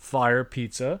charcoal fire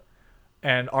pizza,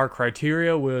 and our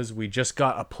criteria was we just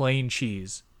got a plain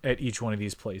cheese at each one of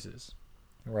these places,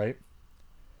 right?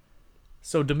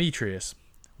 So Demetrius,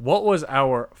 what was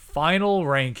our final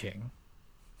ranking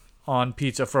on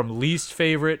pizza from least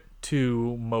favorite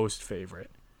to most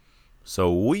favorite?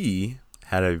 So we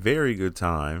had a very good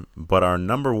time, but our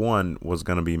number one was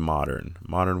going to be Modern.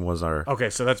 Modern was our... Okay,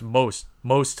 so that's most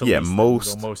to least. Yeah,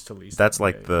 most to least. That's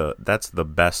like that's the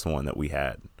best one that we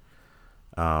had.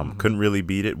 Couldn't really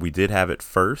beat it. We did have it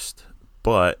first,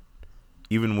 but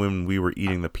even when we were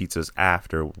eating the pizzas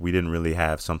after, we didn't really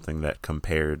have something that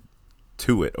compared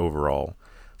to it overall.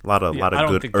 A lot of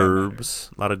good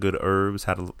herbs. A lot of good herbs.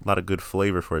 Had a lot of good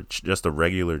flavor for just a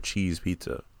regular cheese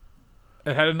pizza.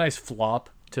 It had a nice flop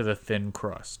to the thin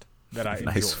crust that I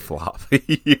enjoyed. Nice flop.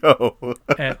 Yo.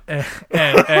 And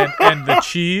the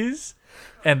cheese,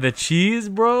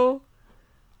 bro.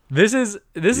 This is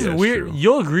weird. True.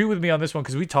 You'll agree with me on this one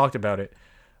because we talked about it.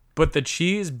 But the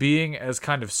cheese being as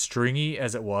kind of stringy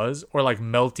as it was, or like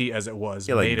melty as it was,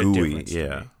 made like gooey, a difference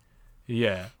to me.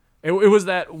 Yeah. It was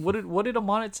that. What did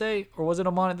Amonit say? Or was it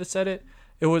Amonit that said it?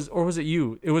 Was it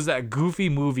you? It was that Goofy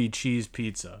Movie cheese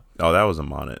pizza. Oh, that was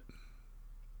Amonit.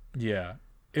 Yeah.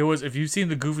 It was. If you've seen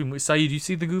the Goofy movie, Saeed, you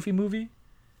see the Goofy Movie?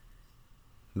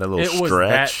 That little stretch. It was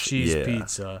that cheese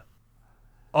pizza.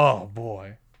 Oh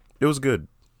boy, it was good.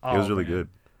 It was really good.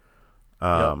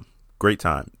 Great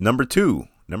time. Number two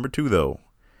though,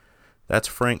 that's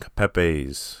Frank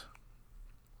Pepe's.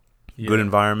 Yeah. Good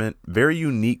environment, very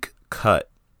unique cut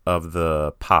of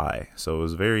the pie. So it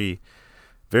was very,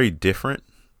 very different,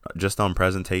 just on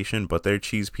presentation. But their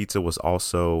cheese pizza was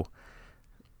also,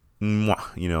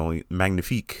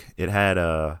 magnifique. It had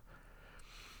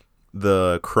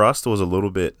the crust was a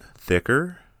little bit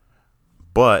thicker,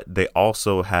 but they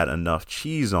also had enough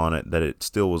cheese on it that it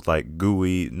still was like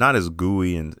gooey, not as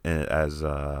gooey and as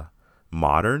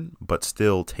modern, but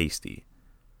still tasty.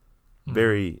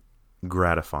 Very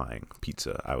gratifying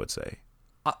pizza, I would say.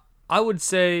 I would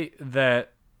say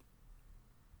that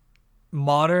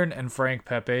Modern and Frank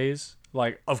Pepe's,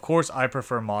 like, of course I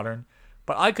prefer Modern,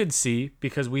 but I could see,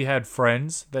 because we had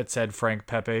friends that said Frank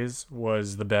Pepe's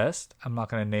was the best. I'm not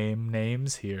going to name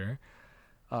names here.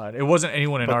 It wasn't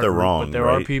anyone in our group, wrong, but there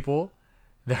right? are people.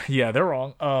 They're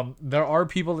wrong. There are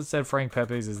people that said Frank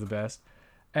Pepe's is the best.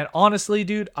 And honestly,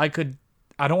 dude, I don't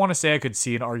want to say I could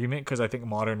see an argument because I think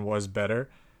Modern was better,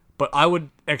 but I would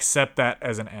accept that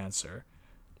as an answer.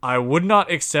 I would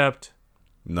not accept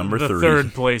number the 3.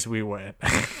 third place we went.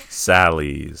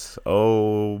 Sally's.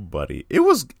 Oh, buddy.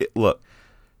 Look,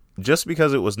 just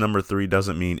because it was number 3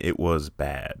 doesn't mean it was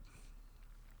bad.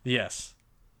 Yes.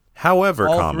 However,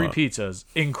 all 3 pizzas,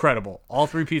 incredible. All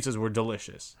 3 pizzas were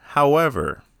delicious.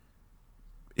 However,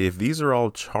 if these are all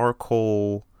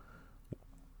charcoal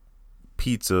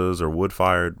pizzas or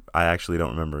wood-fired, I actually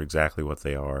don't remember exactly what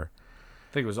they are.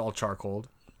 I think it was all charcoaled.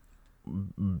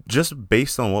 Just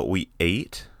based on what we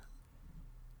ate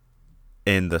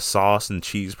and the sauce and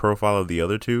cheese profile of the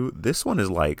other 2, this one is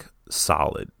like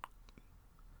solid.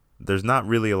 There's not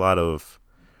really a lot of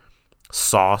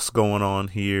sauce going on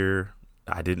here.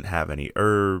 I didn't have any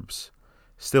herbs.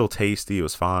 Still tasty. It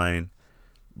was fine.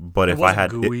 But if I had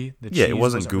gooey. It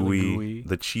wasn't gooey. Really gooey.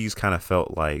 The cheese kind of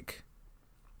felt like,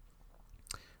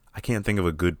 I can't think of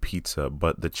a good pizza,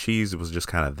 but the cheese was just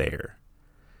kind of there.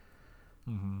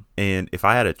 Mm-hmm. And if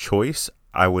I had a choice,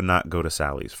 I would not go to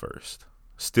Sally's first.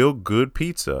 Still good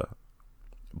pizza,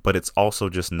 but it's also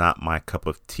just not my cup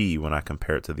of tea when I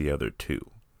compare it to the other 2.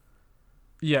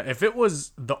 Yeah, if it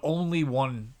was the only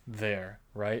one there,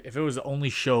 right? If it was the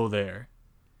only show there,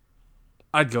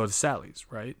 I'd go to Sally's,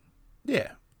 right?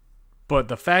 Yeah. But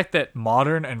the fact that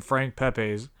Modern and Frank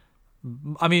Pepe's,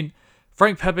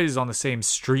 Frank Pepe's is on the same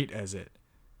street as it.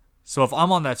 So if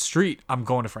I'm on that street, I'm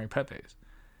going to Frank Pepe's.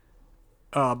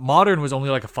 Modern was only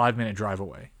like a 5-minute drive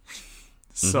away.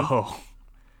 So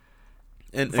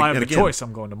if I have a choice,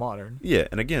 I'm going to Modern. Yeah,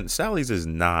 and again, Sally's is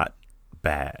not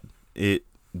bad. It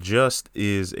just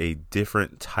is a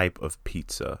different type of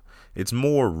pizza. It's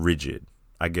more rigid,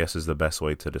 I guess is the best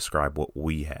way to describe what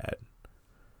we had.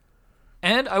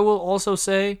 And I will also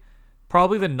say,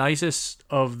 probably the nicest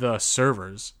of the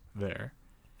servers there.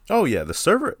 Oh, yeah, the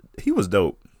server, he was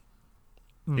dope.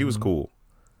 He was cool.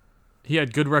 He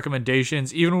had good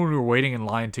recommendations. Even when we were waiting in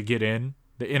line to get in,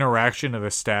 the interaction of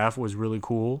the staff was really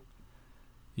cool.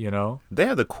 You know? They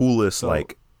had the coolest,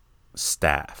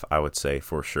 staff, I would say,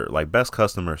 for sure. Like, best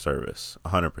customer service,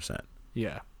 100%.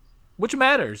 Yeah. Which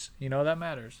matters. You know, that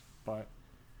matters. But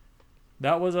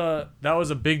that was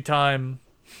a big time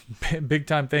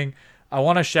thing. I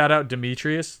want to shout out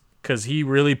Demetrius because he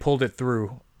really pulled it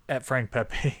through at Frank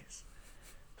Pepe's,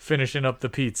 finishing up the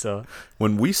pizza.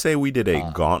 When we say we did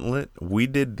a gauntlet, we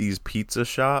did these pizza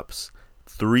shops,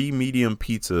 3 medium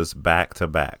pizzas back to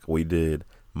back. We did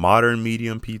Modern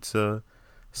medium pizza,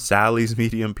 Sally's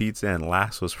medium pizza, and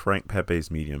last was Frank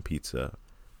Pepe's medium pizza.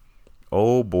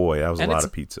 Oh boy, that was a lot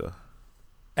of pizza.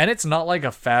 And it's not like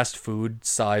a fast food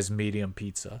size medium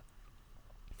pizza.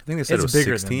 I think they said it was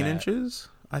 16 inches,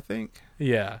 I think.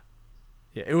 Yeah.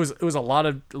 Yeah, it was a lot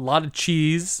of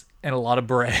cheese and a lot of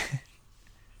bread.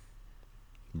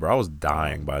 Bro, I was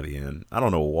dying by the end. I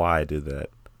don't know why I did that.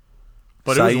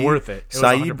 But it was worth it.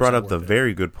 Saeed brought up the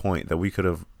very good point that we could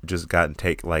have just gotten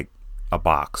a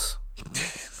box.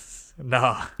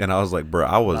 Nah. And I was like, bro,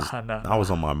 I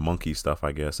was on my monkey stuff,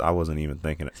 I guess. I wasn't even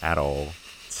thinking at all.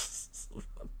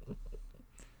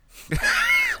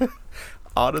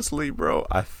 Honestly, bro,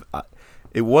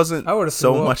 it wasn't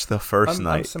so much the first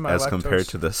night as compared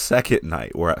to the second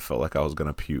night where I felt like I was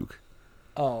gonna puke.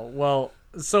 Oh well,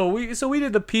 so we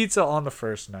did the pizza on the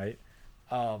first night,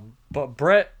 but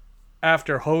Brett,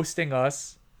 after hosting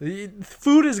us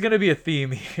Food is going to be a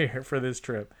theme here for this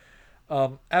trip.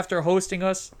 After hosting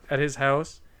us at his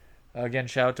house, again,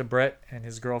 shout out to Brett and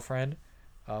his girlfriend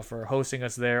for hosting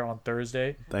us there on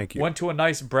Thursday. Thank you. Went to a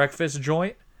nice breakfast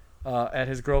joint at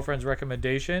his girlfriend's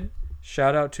recommendation.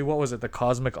 Shout out to, what was it, the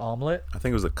Cosmic Omelet? I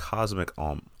think it was a Cosmic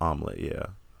Omelet, yeah.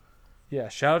 Yeah,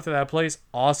 shout out to that place.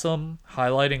 Awesome,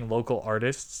 highlighting local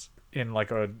artists in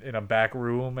a back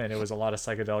room, and it was a lot of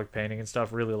psychedelic painting and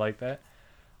stuff. Really like that.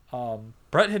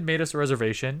 Brett had made us a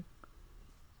reservation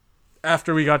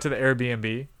after we got to the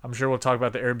Airbnb. I'm sure we'll talk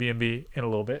about the Airbnb in a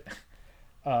little bit.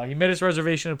 He made us a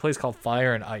reservation at a place called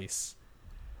Fire and Ice.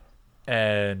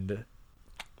 And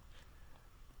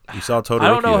you saw Todoroki. I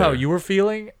don't know there. how you were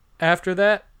feeling after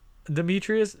that,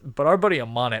 Demetrius, but our buddy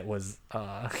Amanet was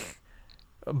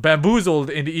bamboozled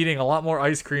into eating a lot more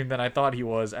ice cream than I thought he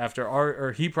was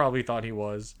he probably thought he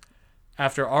was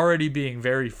after already being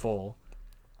very full.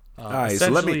 Right,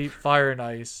 essentially, Fire and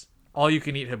Ice, all you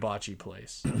can eat hibachi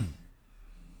place.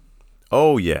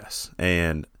 Oh yes,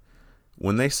 and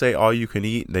when they say all you can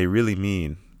eat, they really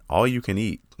mean all you can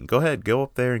eat. Go ahead, go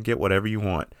up there and get whatever you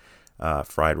want.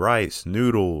 Fried rice,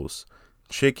 noodles,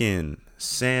 chicken,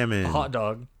 salmon, hot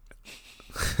dog,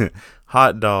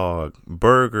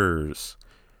 burgers,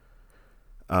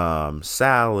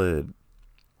 salad,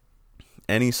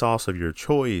 any sauce of your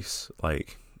choice.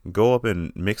 Like, go up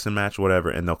and mix and match whatever,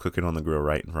 and they'll cook it on the grill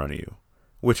right in front of you,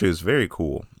 which is very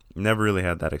cool. Never really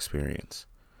had that experience.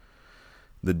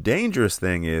 The dangerous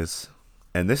thing is,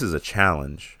 and this is a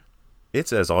challenge, it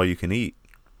says all you can eat.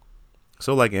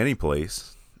 So like any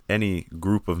place, any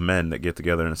group of men that get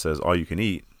together and it says all you can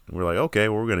eat, we're like, okay,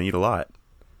 well, we're going to eat a lot.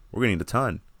 We're going to eat a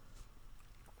ton.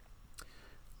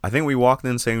 I think we walked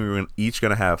in saying we were each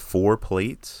going to have 4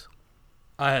 plates.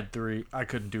 I had 3. I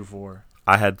couldn't do 4.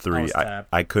 I had 3.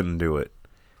 I couldn't do it.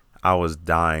 I was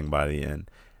dying by the end.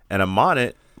 And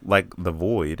Amanet, like the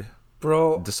void,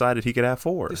 decided he could have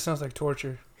 4. This sounds like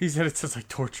torture. He said it sounds like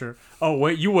torture. Oh,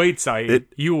 wait. You wait, Saeed.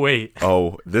 You wait.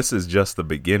 Oh, this is just the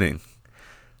beginning.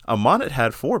 Amanet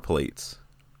had 4 plates.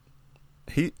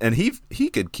 He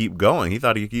could keep going. He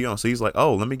thought he could keep going. So he's like,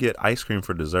 oh, let me get ice cream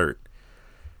for dessert.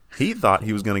 He thought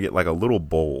he was going to get like a little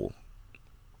bowl.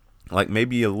 Like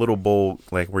maybe a little bowl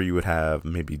like where you would have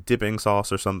maybe dipping sauce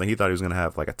or something. He thought he was going to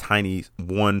have like a tiny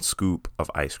 1 scoop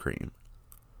of ice cream.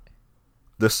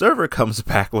 The server comes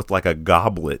back with like a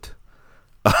goblet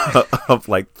of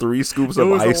like 3 scoops of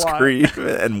ice cream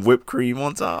and whipped cream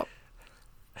on top.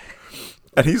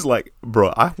 And he's like,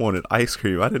 bro, I wanted ice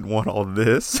cream. I didn't want all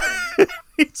this.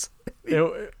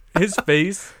 His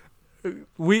face.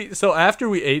 So after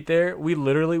we ate there, we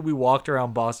walked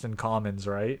around Boston Commons,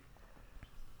 right?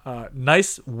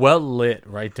 Nice, well lit,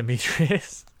 right,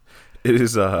 Demetrius? It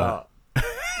is at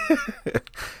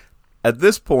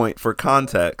this point, for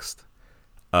context,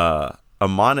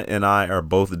 Amana and I are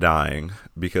both dying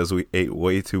because we ate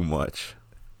way too much.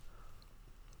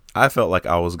 I felt like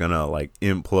I was gonna like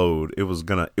implode. It was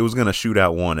gonna shoot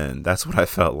out one end. That's what I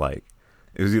felt like.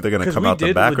 It was either gonna come out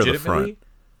the back or the front.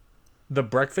 The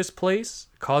breakfast place,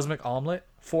 Cosmic Omelet,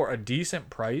 for a decent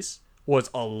price, was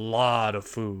a lot of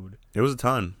food. It was a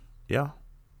ton. Yeah.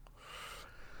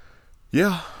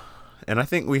 Yeah. And I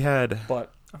think we had...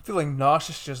 But I'm feeling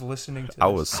nauseous just listening to this. I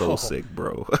was so sick,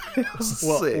 bro.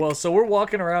 Sick. Well, so we're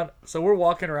walking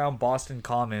around Boston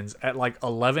Commons at like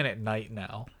 11 at night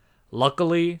now.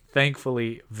 Luckily,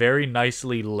 thankfully, very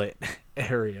nicely lit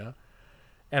area.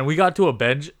 And we got to a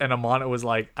bench, and Amana was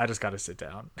like, I just got to sit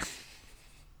down.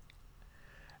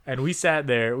 And we sat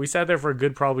there. We sat there for a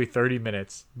good probably 30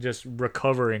 minutes, just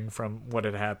recovering from what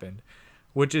had happened.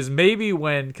 Which is maybe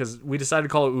when, because we decided to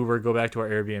call it Uber, go back to our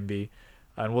Airbnb.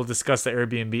 And we'll discuss the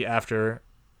Airbnb after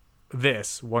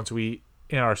this, once we,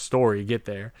 in our story, get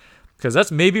there. Because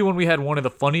that's maybe when we had one of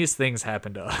the funniest things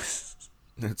happen to us.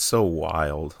 It's so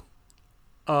wild.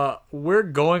 We're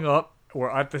going up.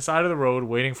 We're at the side of the road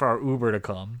waiting for our Uber to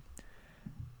come.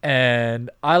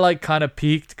 And I like kind of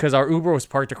peeked because our Uber was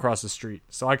parked across the street.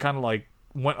 So I kind of like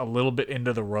went a little bit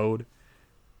into the road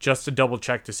just to double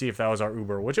check to see if that was our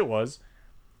Uber, which it was.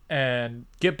 And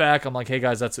get back, I'm like, hey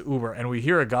guys, that's the Uber. And we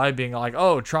hear a guy being like,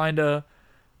 oh, trying to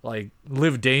like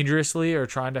live dangerously or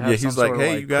trying to have some sort of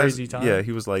like crazy time. Yeah,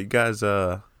 he was like, you guys,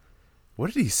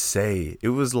 what did he say? It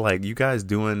was like, you guys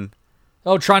doing...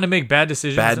 Oh, trying to make bad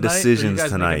decisions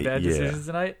tonight? Bad decisions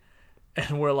tonight.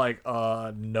 And we're like,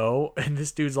 no. And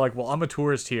this dude's like, well, I'm a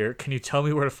tourist here. Can you tell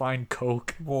me where to find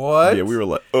Coke? What? Yeah, we were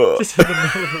like, Just in the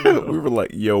middle of the road. We were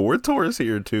like, yo, we're tourists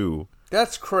here too.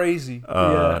 That's crazy.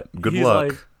 Good he's luck.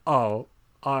 Like, oh,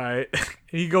 all right.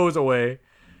 He goes away.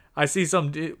 I see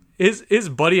some... his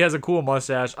buddy has a cool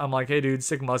mustache. I'm like, hey dude,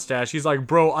 sick mustache. He's like,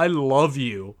 bro, I love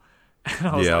you. And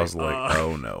I was like,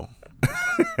 oh no.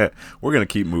 We're gonna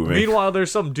keep moving. Meanwhile,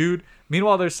 there's some dude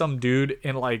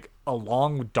in like a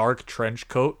long dark trench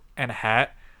coat and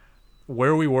hat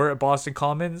where we were at Boston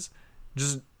Commons,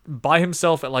 just by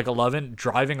himself at like 11,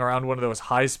 driving around one of those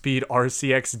high-speed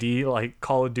RCXD like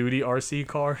Call of Duty RC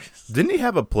cars. Didn't he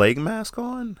have a plague mask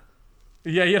on?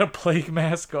 Yeah, he had a plague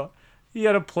mask on. He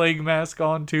had a plague mask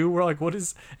on too. We're like, what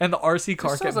is? And the RC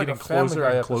car kept getting closer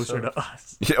and closer to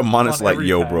us. Yeah, Monet's like,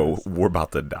 yo, bro, we're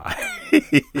about to die.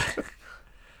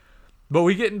 But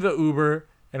we get into the Uber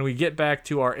and we get back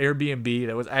to our Airbnb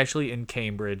that was actually in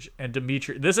Cambridge. And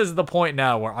this is the point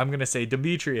now where I'm gonna say,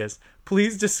 Demetrius,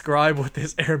 please describe what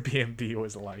this Airbnb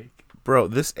was like. Bro,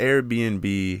 this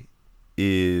Airbnb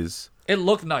is. It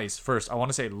looked nice. First, I want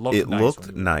to say it looked nice. It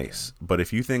looked nice, but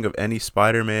if you think of any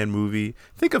Spider-Man movie,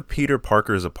 think of Peter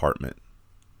Parker's apartment.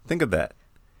 Think of that.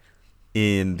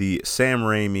 In the Sam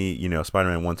Raimi,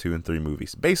 Spider-Man 1, 2, and 3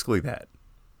 movies. Basically that.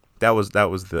 That was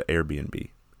the Airbnb.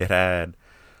 It had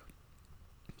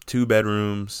 2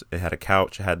 bedrooms. It had a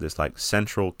couch. It had this like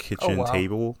central kitchen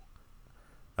table.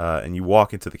 And you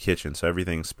walk into the kitchen, so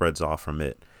everything spreads off from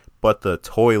it. But the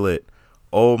toilet,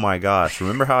 oh my gosh.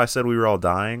 Remember how I said we were all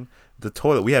dying? The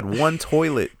toilet. We had one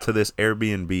toilet to this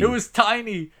Airbnb. It was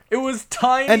tiny.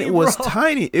 And it was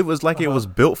tiny. It was like it was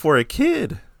built for a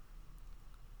kid.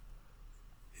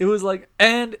 It was like,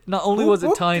 and not only was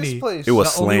it tiny, it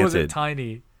was slanted. Only was it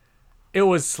tiny, it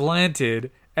was slanted.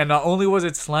 And not only was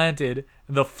it slanted,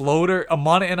 the floater,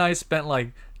 Amana and I spent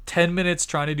like 10 minutes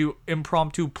trying to do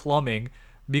impromptu plumbing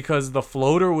because the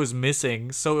floater was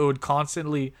missing. So it would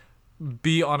constantly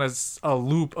be on a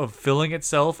loop of filling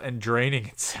itself and draining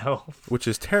itself, which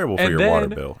is terrible for your water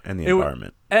bill and the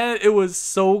environment. And it was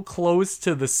so close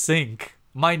to the sink.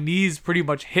 My knees pretty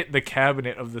much hit the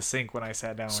cabinet of the sink when I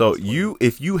sat down. So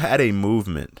if you had a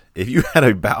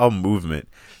bowel movement,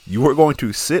 you were going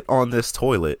to sit on this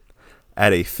toilet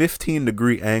at a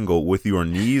 15-degree angle with your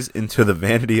knees into the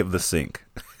vanity of the sink.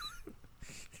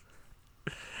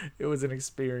 It was an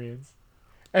experience.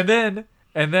 And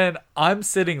then I'm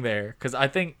sitting there because I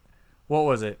think, what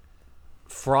was it?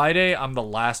 Friday, I'm the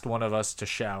last one of us to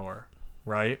shower,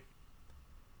 right?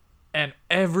 And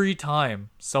every time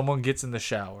someone gets in the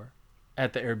shower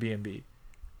at the Airbnb,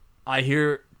 I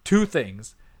hear 2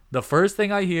 things. The first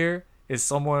thing I hear is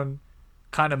someone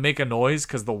kind of make a noise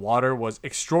because the water was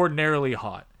extraordinarily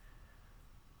hot.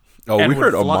 Oh, we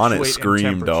heard Amana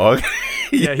scream, dog.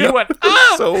 Yeah, he went,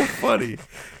 ah! So funny.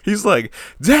 He's like,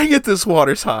 dang it, this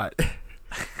water's hot.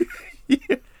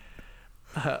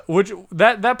 Which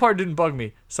that part didn't bug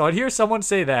me. So I'd hear someone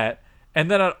say that,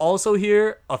 and then I'd also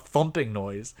hear a thumping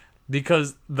noise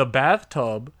because the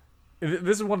bathtub,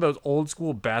 this is one of those old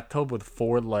school bathtub with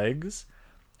 4 legs,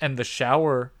 and the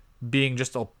shower being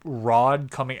just a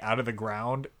rod coming out of the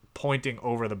ground pointing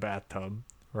over the bathtub,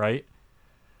 right?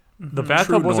 The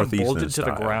bathtub wasn't bolted to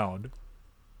the ground.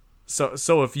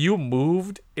 So if you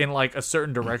moved in like a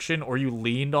certain direction or you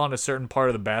leaned on a certain part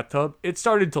of the bathtub, it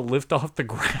started to lift off the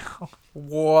ground.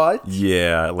 What?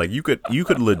 Yeah, like you could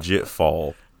legit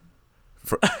fall.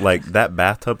 Like that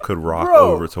bathtub could rock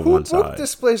over to one side. Who booked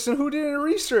this place and who did any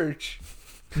research?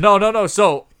 No.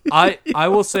 So I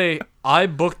will say I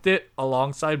booked it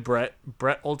alongside Brett.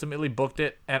 Brett ultimately booked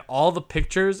it, and all the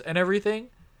pictures and everything.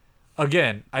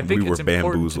 Again, I think it's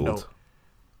important to note.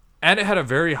 And it had a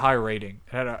very high rating.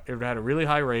 It had a really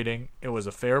high rating. It was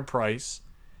a fair price.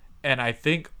 And I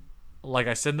think, like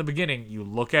I said in the beginning, you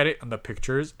look at it on the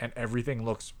pictures and everything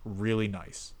looks really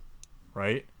nice.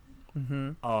 Right?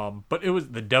 Mm-hmm. But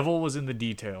the devil was in the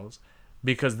details.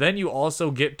 Because then you also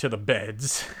get to the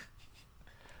beds.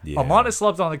 Yeah. Amana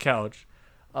slept on the couch.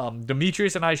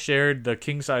 Demetrius and I shared the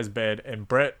king-size bed. And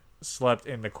Brett slept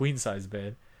in the queen-size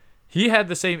bed. He had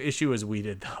the same issue as we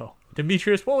did, though.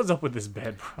 Demetrius, what was up with this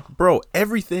bed, bro? Bro,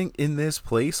 everything in this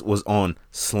place was on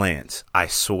slants, I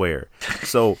swear.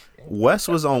 So Wes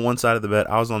was on one side of the bed,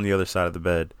 I was on the other side of the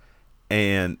bed,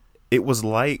 and it was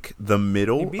like the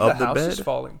middle of the house bed. Is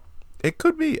falling. It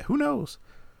could be, who knows?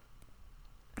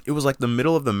 It was like the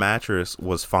middle of the mattress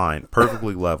was fine,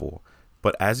 perfectly level.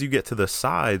 But as you get to the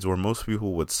sides where most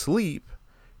people would sleep,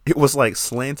 it was like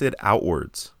slanted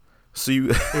outwards. So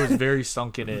it was very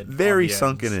sunken in. Very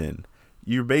sunken in.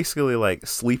 You're basically like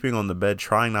sleeping on the bed,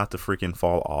 trying not to freaking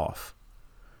fall off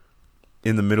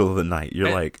in the middle of the night. You're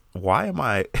like,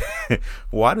 why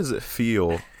does it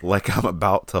feel like I'm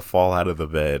about to fall out of the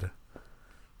bed?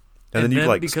 And then you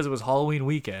like, because it was Halloween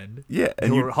weekend. Yeah.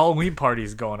 And there were Halloween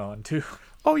parties going on too.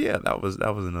 Oh yeah. That was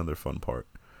another fun part.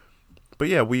 But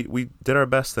yeah, we did our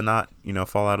best to not,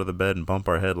 fall out of the bed and bump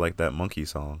our head like that monkey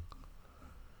song.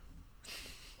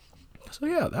 So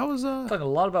yeah, that was talking a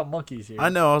lot about monkeys here. I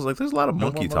know. I was like, there's a lot of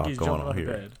monkey talk going on here.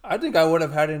 Bed. I think I would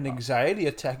have had an anxiety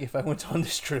attack if I went on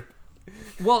this trip.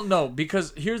 Well, no,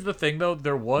 because here's the thing though,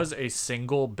 there was a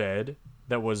single bed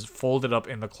that was folded up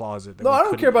in the closet. No, I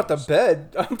don't care about the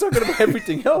bed. I'm talking about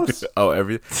everything else.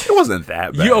 Everything. It wasn't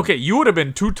that bad. You would have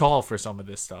been too tall for some of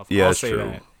this stuff. Yeah, I'll say true.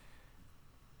 That.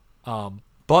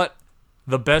 But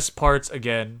the best parts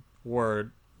again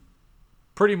were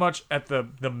pretty much at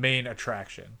the main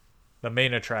attraction. The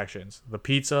main attractions. The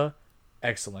pizza,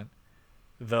 excellent.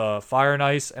 The fire and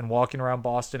ice and walking around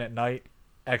Boston at night,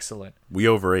 excellent. We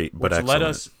overate, but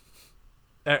excellent.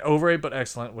 Overate, but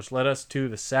excellent, which led us to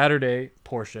the Saturday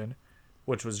portion,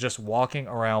 which was just walking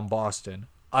around Boston.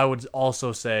 I would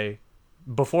also say,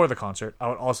 before the concert, I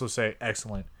would also say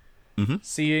excellent. Mm-hmm.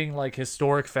 Seeing like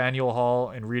historic Faneuil Hall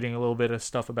and reading a little bit of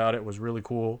stuff about it was really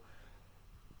cool.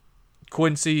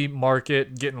 Quincy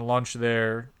Market, getting lunch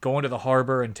there, going to the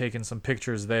harbor and taking some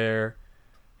pictures there,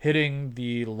 hitting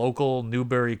the local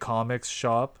Newbury Comics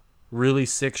shop. Really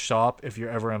sick shop if you're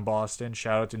ever in Boston.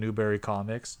 Shout out to Newbury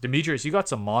Comics. Demetrius, you got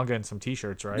some manga and some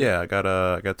t-shirts, right? Yeah, I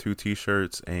got 2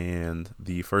 t-shirts and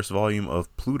the first volume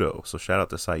of Pluto. So shout out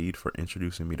to Saeed for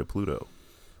introducing me to Pluto.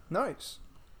 Nice.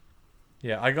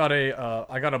 Yeah, I got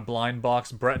a blind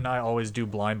box. Brett and I always do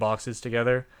blind boxes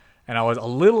together, and I was a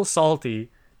little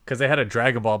salty because they had a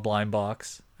Dragon Ball blind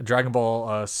box, a Dragon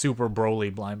Ball Super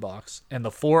Broly blind box, and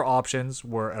the 4 options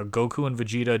were a Goku and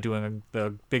Vegeta doing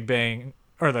the Big Bang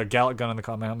or the Gallic Gun and the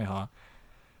Kamehameha,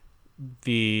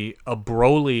 a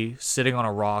Broly sitting on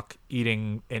a rock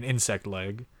eating an insect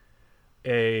leg,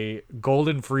 a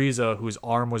Golden Frieza whose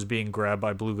arm was being grabbed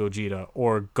by Blue Gogeta,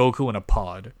 or Goku in a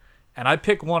pod. And I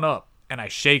pick one up and I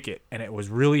shake it, and it was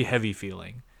really heavy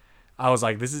feeling. I was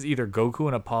like, this is either Goku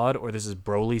in a pod or this is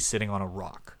Broly sitting on a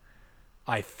rock.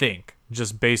 I think,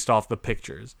 just based off the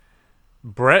pictures.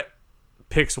 Brett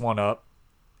picks one up,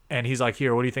 and he's like,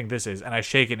 here, what do you think this is? And I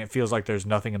shake it, and it feels like there's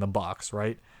nothing in the box,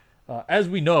 right? As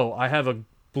we know, I have a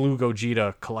Blue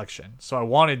Gogeta collection, so I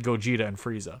wanted Gogeta and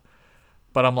Frieza.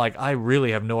 But I'm like, I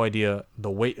really have no idea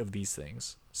the weight of these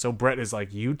things. So Brett is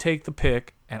like, you take the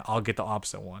pick, and I'll get the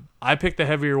opposite one. I pick the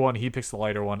heavier one, he picks the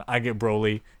lighter one. I get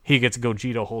Broly, he gets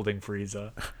Gogeta holding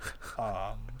Frieza.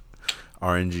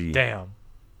 RNG. Damn.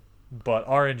 But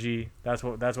RNG, that's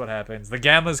what happens. The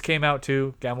Gammas came out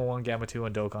too. Gamma 1, Gamma 2,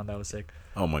 and Dokkan. That was sick.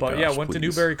 Oh my gosh, But yeah, went to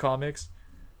Newbury Comics.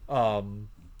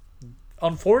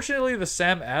 Unfortunately, the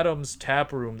Sam Adams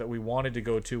tap room that we wanted to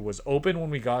go to was open when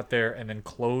we got there and then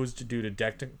closed due to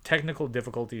technical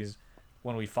difficulties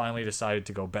when we finally decided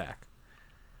to go back.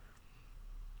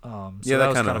 So yeah, that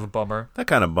was kind of a bummer. That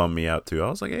kind of bummed me out too. I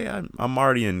was like, hey, I'm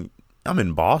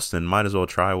in Boston. Might as well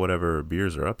try whatever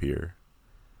beers are up here.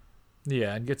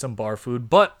 Yeah, and get some bar food.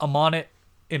 But I'm on it.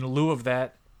 In lieu of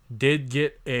that, did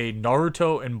get a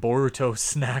Naruto and Boruto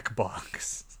snack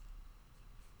box.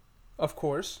 Of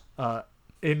course.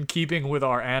 In keeping with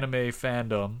our anime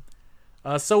fandom.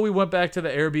 So we went back to the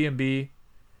Airbnb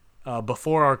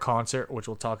before our concert, which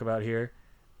we'll talk about here,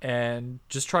 and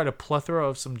just tried a plethora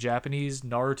of some Japanese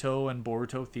Naruto and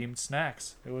Boruto themed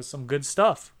snacks. It was some good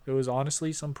stuff. It was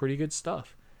honestly some pretty good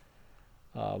stuff.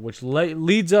 Which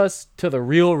leads us to the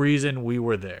real reason we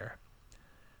were there.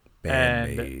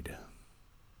 Bandmade.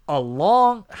 I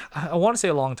want to say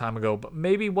a long time ago, but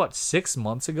maybe 6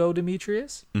 months ago,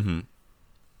 Demetrius? Mm-hmm.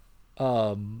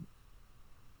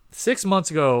 6 months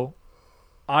ago,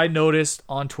 I noticed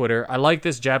on Twitter, I like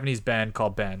this Japanese band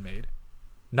called Bandmade.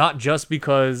 Not just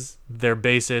because their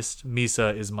bassist,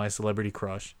 Misa, is my celebrity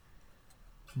crush,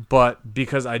 but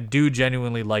because I do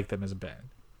genuinely like them as a band.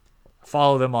 I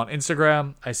follow them on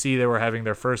Instagram. I see they were having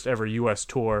their first ever US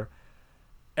tour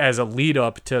as a lead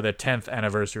up to the 10th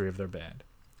anniversary of their band.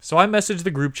 So I messaged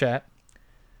the group chat,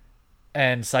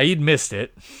 and Saeed missed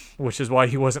it, which is why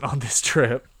he wasn't on this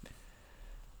trip.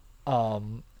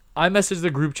 I messaged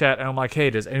the group chat, and I'm like, hey,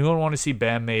 does anyone want to see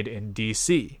Bandmade in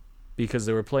DC? Because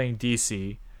they were playing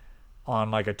DC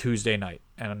on like a Tuesday night.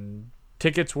 And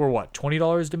tickets were what,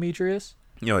 $20, Demetrius?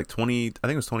 Yeah, like 20, I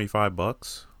think it was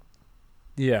 $25.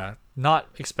 Yeah. Not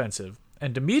expensive.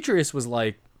 And Demetrius was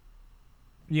like,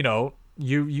 you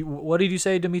what did you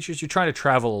say, Demetrius? You're trying to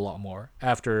travel a lot more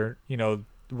after,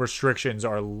 restrictions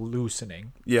are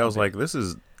loosening. Yeah, I was like,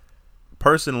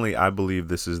 personally, I believe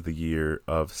this is the year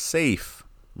of safe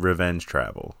revenge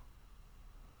travel.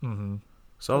 Mm-hmm.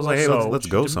 So I was like, hey, let's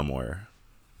go somewhere.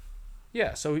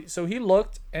 Yeah, so he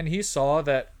looked and he saw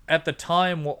that at the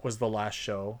time, what was the last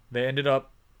show?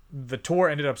 The tour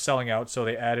ended up selling out, so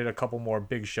they added a couple more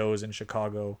big shows in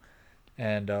Chicago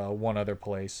and one other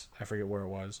place. I forget where it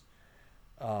was.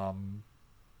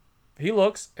 He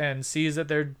looks and sees that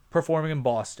they're performing in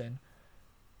Boston.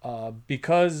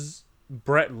 Because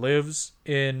Brett lives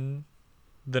in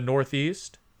the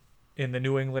Northeast, in the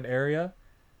New England area,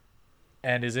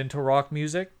 and is into rock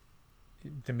music,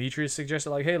 Demetrius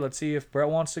suggested, like, hey, let's see if Brett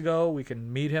wants to go. We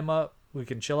can meet him up. We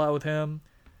can chill out with him.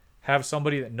 Have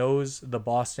somebody that knows the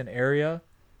Boston area.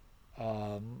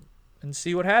 And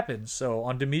see what happens. So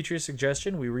on Demetrius'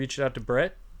 suggestion, we reached out to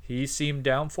Brett. He seemed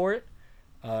down for it.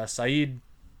 Saeed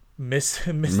missed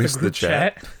the group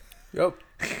chat. Yep.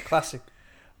 Classic.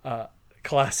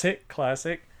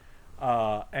 Classic.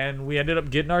 And we ended up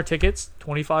getting our tickets.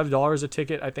 $25 a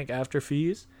ticket, I think, after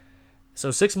fees. So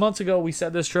 6 months ago, we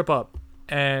set this trip up.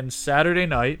 And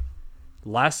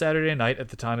last Saturday night, at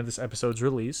the time of this episode's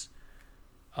release,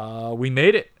 we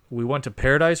made it. We went to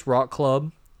Paradise Rock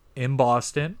Club in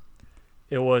Boston.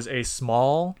 It was a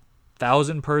small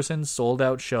 1,000-person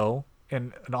sold-out show,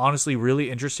 and an honestly really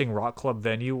interesting rock club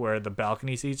venue where the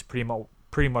balcony seats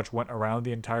pretty much went around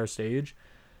the entire stage.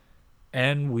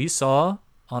 And we saw,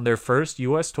 on their first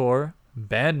U.S. tour,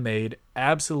 Band-Maid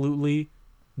absolutely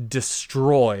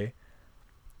destroy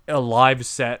a live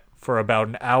set for about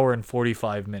an hour and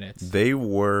 45 minutes. They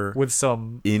were with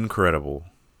some incredible.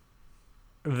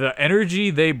 The energy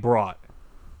they brought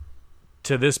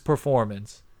to this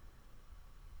performance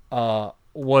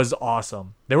was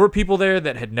awesome. There were people there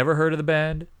that had never heard of the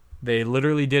band. They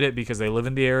literally did it because they live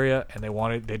in the area and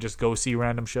they just go see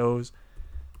random shows.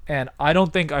 And I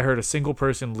don't think I heard a single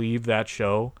person leave that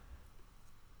show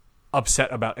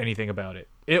upset about anything about it.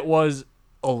 It was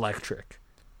electric.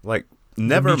 Like,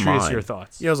 never Demetrius, mind. Your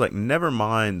thoughts? Yeah, I was like, never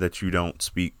mind that you don't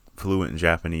speak fluent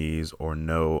Japanese or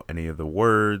know any of the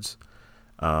words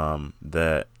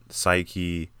that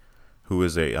Saiki, who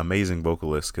is an amazing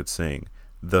vocalist, could sing.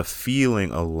 The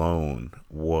feeling alone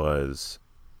was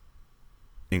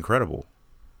incredible.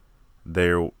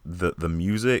 The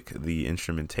music, the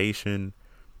instrumentation,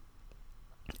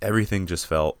 everything just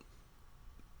felt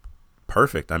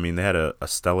perfect. I mean, they had a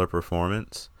stellar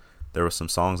performance. There were some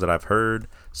songs that I've heard,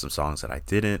 some songs that I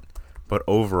didn't, but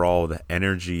overall, the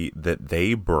energy that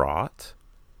they brought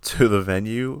to the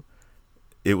venue,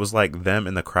 it was like them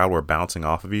and the crowd were bouncing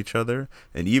off of each other.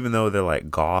 And even though they're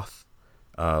like goth,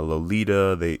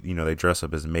 Lolita, they dress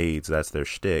up as maids, that's their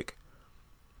shtick.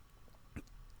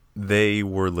 They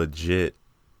were legit.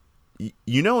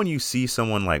 You know when you see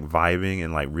someone like vibing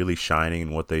and like really shining in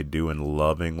what they do and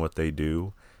loving what they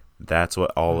do, that's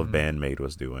what all of Band-Maid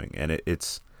was doing. And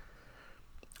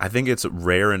I think it's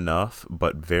rare enough,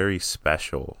 but very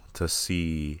special to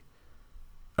see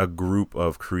a group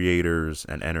of creators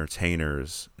and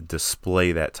entertainers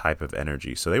display that type of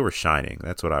energy. So they were shining.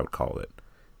 That's what I would call it.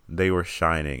 They were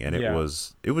shining, and it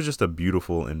was just a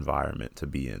beautiful environment to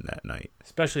be in that night.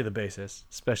 Especially the bassist.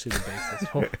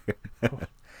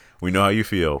 We know how you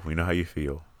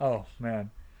feel. Oh,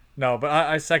 man. No, but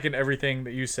I second everything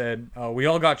that you said. We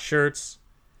all got shirts.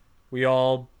 We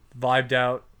all vibed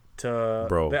out to...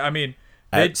 Bro.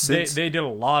 They did a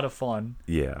lot of fun.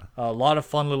 Yeah. A lot of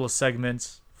fun little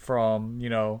segments from,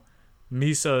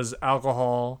 Misa's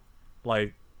alcohol,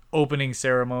 like, opening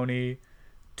ceremony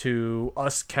to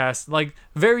us cast... Like,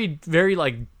 very, very,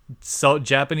 like,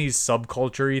 Japanese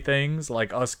subculture-y things,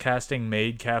 like us casting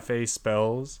Maid Cafe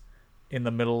spells in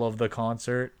the middle of the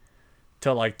concert,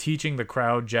 to like teaching the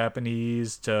crowd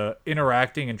Japanese, to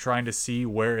interacting and trying to see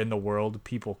where in the world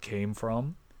people came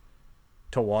from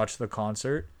to watch the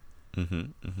concert.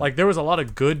 Like, there was a lot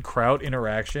of good crowd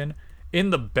interaction in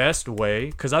the best way,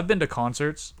 because I've been to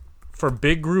concerts for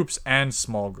big groups and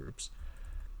small groups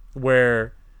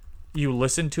where you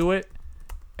listen to it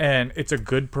and it's a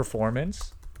good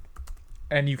performance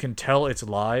and you can tell it's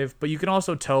live, but you can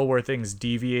also tell where things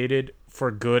deviated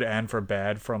for good and for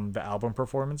bad from the album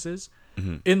performances.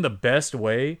 In the best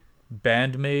way,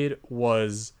 Band-Maid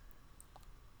was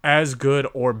as good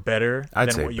or better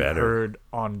than what you heard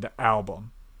on the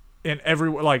album.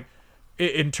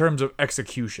 In terms of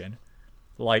execution.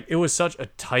 Like, it was such a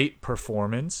tight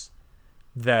performance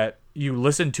that you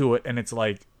listen to it and it's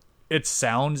like, it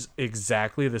sounds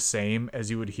exactly the same as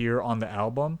you would hear on the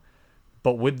album,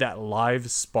 but with that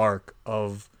live spark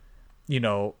of,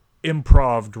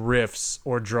 improv riffs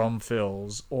or drum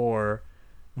fills or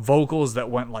vocals that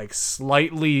went like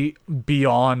slightly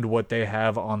beyond what they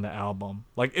have on the album.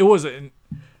 Like, it was in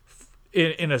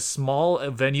a small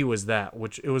venue as that,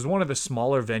 which it was one of the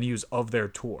smaller venues of their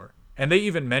tour. And they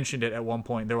even mentioned it at one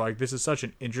point. They were like, this is such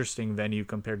an interesting venue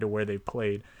compared to where they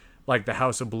played, like the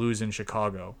House of Blues in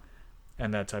Chicago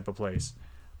and that type of place.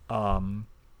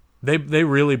 They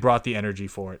really brought the energy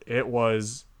for it. It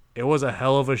was It was a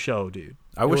hell of a show, dude.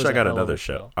 I wish I got another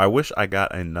show. I wish I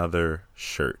got another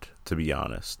shirt, to be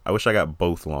honest. I wish I got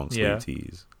both long sleeve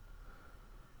tees.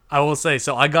 I will say,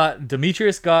 so I got,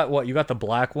 Demetrius got what? You got the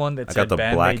black one that said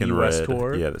Bandmade US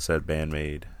Tour? Yeah, that said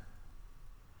Bandmade.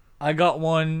 I got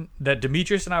one that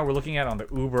Demetrius and I were looking at on the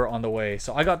Uber on the way.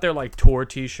 So I got their like tour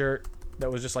t-shirt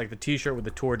that was just like the t-shirt with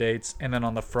the tour dates. And then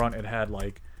on the front it had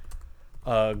like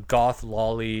goth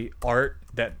lolly art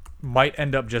that might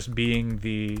end up just being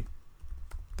the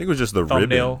I think it was just the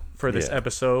thumbnail ribbon for this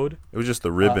episode. It was just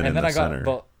the ribbon in the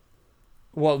center.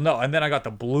 Well, no, and then I got the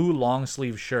blue long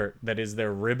sleeve shirt that is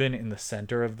their ribbon in the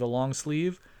center of the long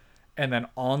sleeve, and then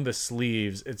on the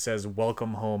sleeves it says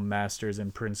 "Welcome home, masters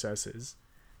and princesses,"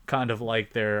 kind of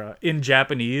like they're in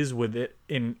Japanese with it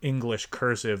in English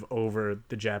cursive over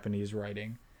the Japanese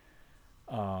writing.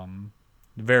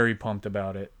 Very pumped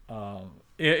about it.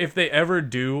 If they ever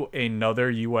do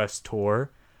another U.S.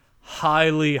 tour,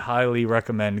 highly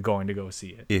recommend going to go see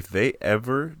it. If they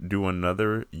ever do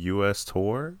another U.S.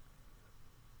 tour,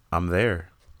 I'm there.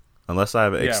 Unless I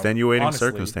have extenuating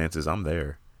circumstances, I'm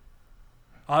there.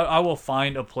 I will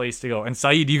find a place to go. And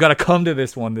Saeed, you got to come to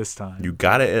this one this time. You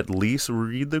got to at least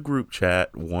read the group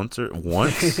chat once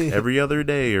every other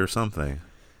day or something.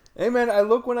 Hey, man, I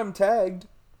look when I'm tagged.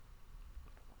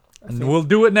 We'll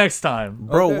do it next time.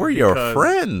 Bro, we're your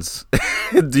friends.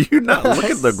 Do you not look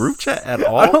at the group chat at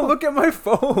all? I don't look at my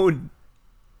phone.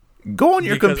 Go on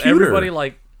your computer. Everybody,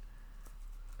 like,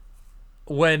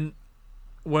 when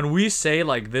we say,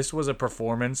 like, this was a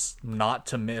performance not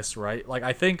to miss, right? Like,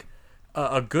 I think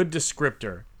a good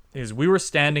descriptor is we were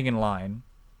standing in line,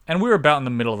 and we were about in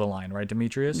the middle of the line, right,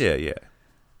 Demetrius? Yeah.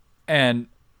 And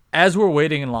as we're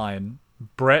waiting in line,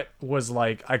 Brett was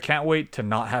like, I can't wait to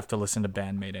not have to listen to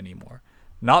Bandmade anymore.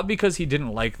 Not because he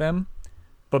didn't like them,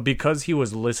 but because he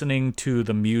was listening to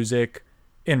the music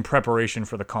in preparation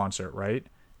for the concert, right?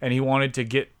 And he wanted to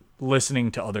get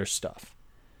listening to other stuff.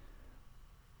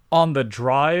 On the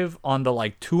drive, on the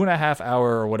like 2.5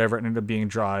 hour or whatever it ended up being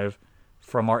drive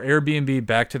from our Airbnb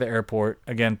back to the airport.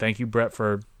 Again, thank you, Brett,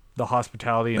 for the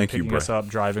hospitality and picking us up,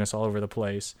 driving us all over the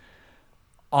place.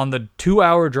 On the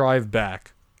 2-hour drive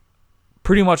back,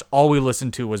 pretty much all we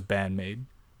listened to was Bandmade.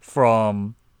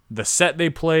 From the set they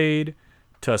played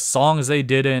to songs they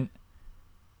didn't,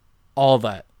 all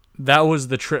that. That was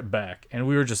the trip back. And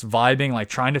we were just vibing, like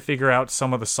trying to figure out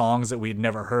some of the songs that we'd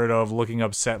never heard of, looking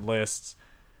up set lists.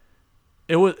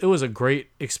 It was a great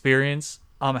experience.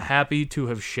 I'm happy to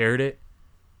have shared it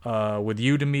with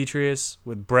you, Demetrius,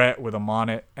 with Brett, with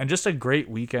Amonit, and just a great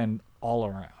weekend all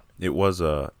around. It was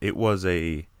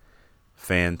a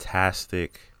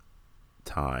fantastic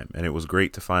time, and it was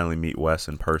great to finally meet Wes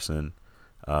in person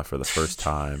for the first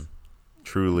time.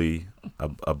 Truly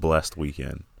a blessed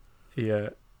weekend.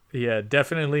 Yeah,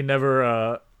 definitely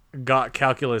never got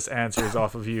calculus answers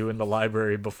off of you in the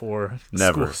library before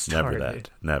school started.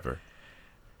 Never.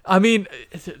 I mean,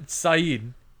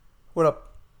 Saeed, what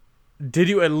up? Did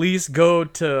you at least go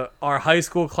to our high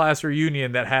school class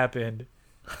reunion that happened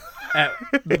at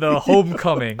the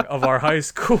homecoming of our high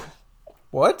school?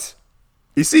 What?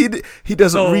 You see, he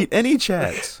doesn't read any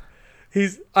chats.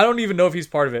 I don't even know if he's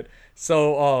part of it.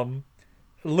 So,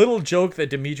 little joke that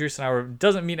Demetrius and I were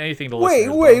doesn't mean anything to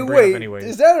listeners. Wait.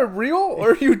 Is that a real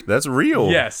or are you? That's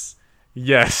real. Yes.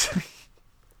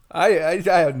 I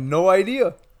have no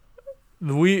idea.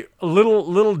 We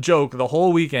little joke the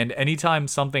whole weekend. Anytime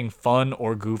something fun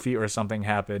or goofy or something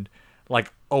happened,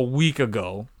 like a week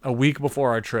before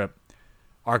our trip,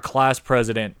 our class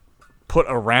president put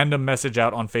a random message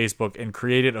out on Facebook and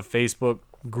created a Facebook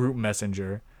group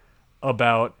messenger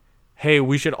about, hey,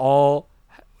 we should all,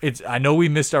 I know we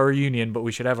missed our reunion, but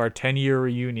we should have our 10-year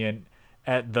reunion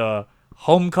at the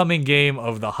homecoming game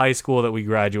of the high school that we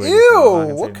graduated from.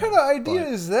 Ew, what kind of idea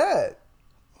is that?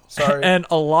 Sorry. And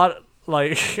a lot,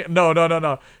 like,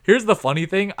 no. Here's the funny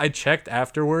thing. I checked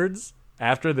afterwards,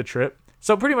 after the trip.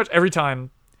 So pretty much every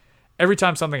time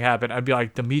something happened, I'd be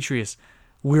like, Demetrius,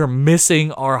 we're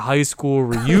missing our high school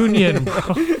reunion,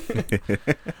 bro.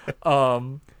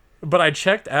 But I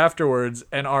checked afterwards,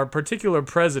 and our particular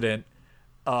president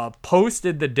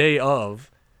posted the day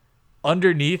of,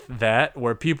 underneath that,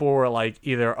 where people were like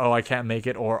either, oh, I can't make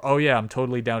it, or, oh, yeah, I'm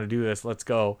totally down to do this, let's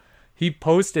go. He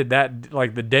posted that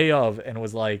like the day of and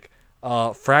was like,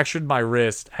 fractured my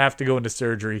wrist, have to go into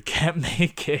surgery, can't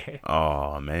make it.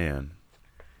 Oh, man.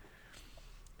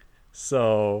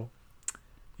 So...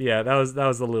 yeah, that was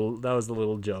the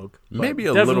little joke. Maybe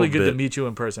a definitely little good to meet you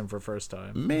in person for first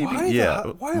time. Maybe maybe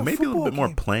a little bit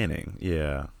more planning.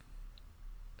 Yeah.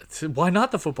 Why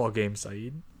not the football game,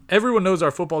 Saeed? Everyone knows our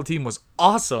football team was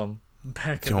awesome.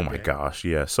 Oh my gosh,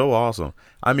 yeah, so awesome.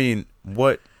 I mean,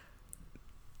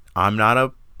 I'm not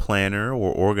a planner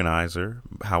or organizer.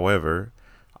 However,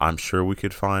 I'm sure we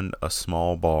could find a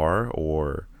small bar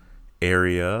or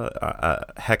area,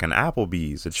 heck, an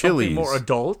Applebee's, a Chili's. Something more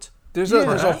adult. There's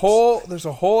a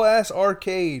whole ass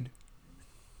arcade.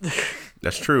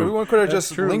 That's true. Everyone could have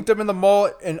just linked them in the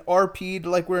mall and RP'd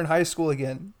like we're in high school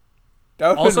again. That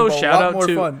would also been a lot more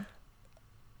fun.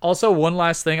 Also, one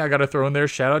last thing I got to throw in there.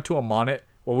 Shout out to Amonit.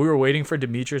 While we were waiting for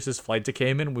Demetrius' flight to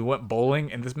come in, we went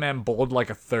bowling, and this man bowled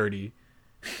like a 30.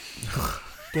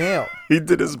 Damn. He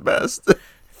did his best.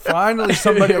 Finally,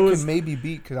 somebody I can maybe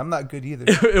beat, because I'm not good either.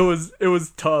 It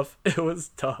was tough. It was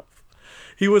tough.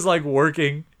 He was like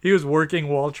working. He was working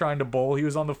while trying to bowl. He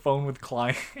was on the phone with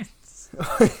clients.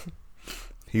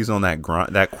 He's on that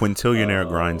quintillionaire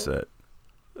grind set.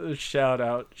 Shout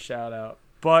out.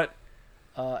 But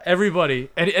everybody,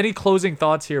 any closing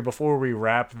thoughts here before we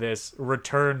wrap this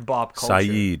return bop culture?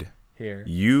 Saeed, here.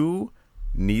 You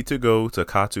need to go to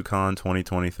KatsuCon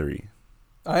 2023.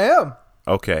 I am.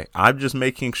 Okay, I'm just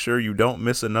making sure you don't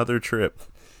miss another trip.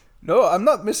 No, I'm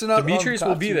not missing out. Demetrius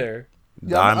will be there.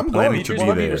 Yeah, I'm planning to be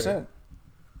 100%. there.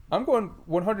 I'm going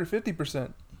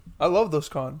 150%. I love those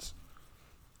cons.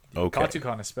 Okay.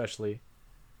 KatsuCon especially.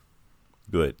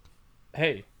 Good.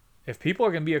 Hey, if people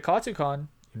are going to be at KatsuCon,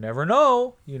 you never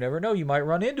know. You might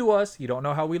run into us. You don't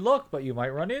know how we look, but you might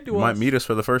run into us. You might meet us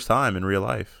for the first time in real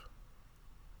life.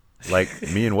 Like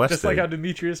me and West. Just like how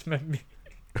Demetrius met me.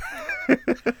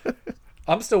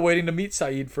 I'm still waiting to meet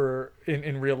Saeed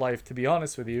in real life, to be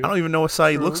honest with you. I don't even know what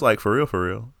Saeed looks like for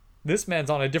real. This man's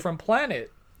on a different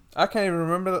planet. I can't even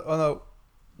remember.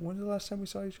 When's the last time we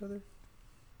saw each other?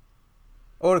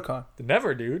 Otakon.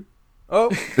 Never, dude. Oh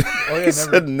yeah, never.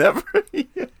 Said never.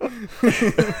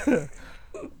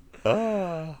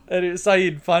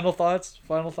 Saeed, final thoughts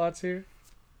here.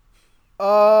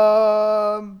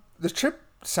 The trip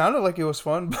sounded like it was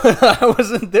fun, but I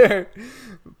wasn't there.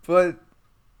 But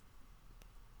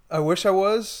I wish I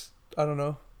was. I don't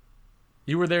know.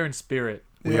 You were there in spirit.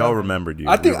 We all remembered you.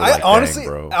 I think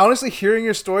bro. honestly, hearing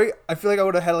your story, I feel like I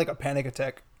would have had like a panic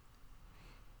attack.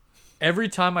 Every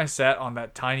time I sat on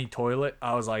that tiny toilet,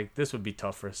 I was like, this would be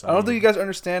tough for Saeed. I don't think you guys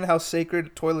understand how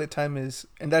sacred toilet time is,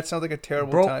 and that sounds like a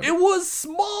terrible time. It was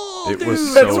small, dude. It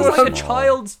was like a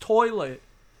child's toilet.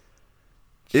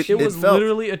 It was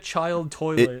literally a child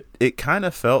toilet. It kind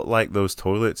of felt like those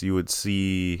toilets you would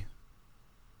see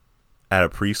at a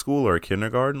preschool or a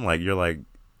kindergarten. Like, you're like,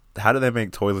 how do they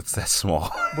make toilets that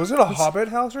small? Was it a Hobbit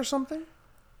house or something?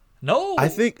 No. I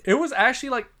think it was actually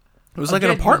like... It was like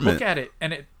an apartment. Look at it,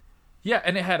 and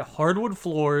it had hardwood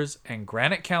floors and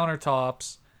granite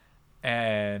countertops,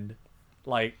 and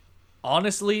like,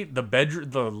 honestly,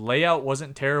 the layout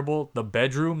wasn't terrible. The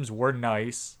bedrooms were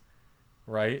nice,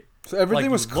 right? So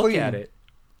everything was clean. Look at it.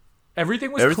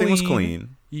 Everything was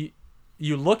clean.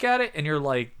 You look at it and you're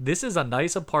like, this is a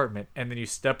nice apartment, and then you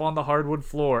step on the hardwood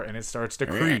floor and it starts to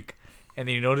creak, and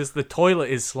then you notice the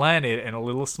toilet is slanted and a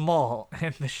little small,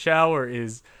 and the shower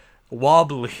is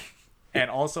wobbly and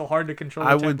also hard to control.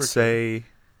 I would say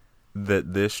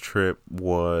that this trip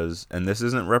was, and this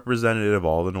isn't representative of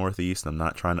all the Northeast, I'm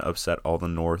not trying to upset all the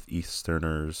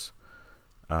Northeasterners,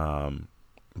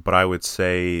 but I would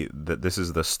say that this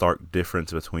is the stark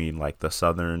difference between like the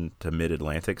southern to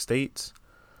mid-Atlantic states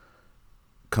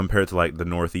compared to like the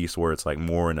Northeast, where it's like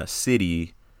more in a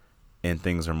city and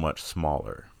things are much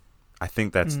smaller. I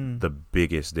think that's the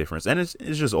biggest difference. And it's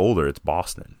just older. It's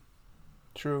Boston.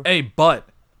 True. Hey, but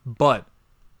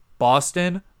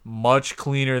Boston, much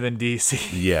cleaner than DC.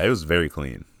 Yeah, it was very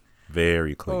clean.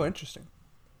 Very clean. Oh, interesting.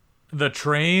 The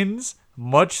trains,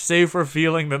 much safer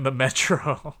feeling than the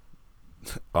metro.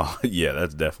 Oh, yeah,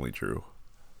 that's definitely true.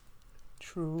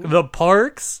 True. The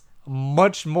parks,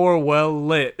 much more well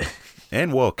lit.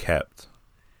 And well kept.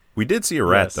 We did see a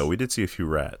rat, though. We did see a few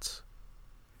rats.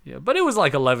 Yeah, but it was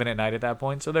like 11 at night at that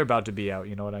point, so they're about to be out,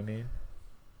 you know what I mean?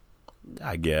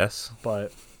 I guess.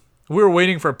 But we were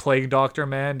waiting for Plague Doctor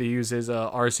Man to use his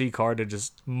RC car to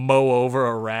just mow over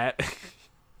a rat.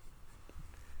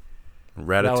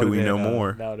 Ratatouille no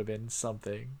more. That would have been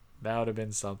something.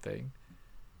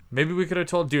 Maybe we could have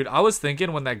told... Dude, I was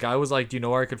thinking when that guy was like, do you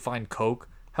know where I could find Coke?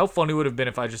 How funny would it have been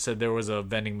if I just said there was a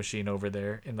vending machine over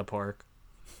there in the park?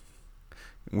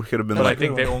 We could have been but like... I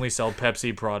think they only sell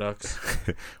Pepsi products.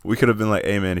 We could have been like,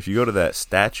 hey, man, if you go to that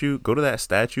statue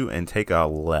and take a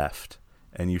left,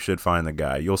 and you should find the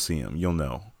guy. You'll see him. You'll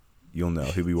know.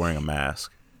 He'll be wearing a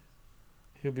mask.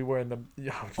 He'll be wearing the...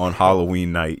 On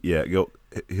Halloween night. Yeah,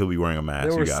 he'll be wearing a mask.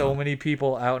 There were so many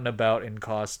people out and about in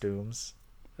costumes.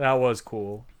 That was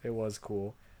cool. It was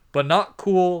cool. but not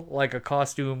cool like a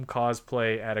costume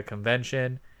cosplay at a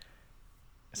convention.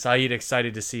 Saeed,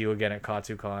 excited to see you again at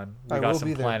KatsuCon. We got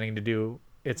some planning to do.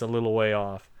 It's a little way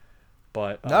off,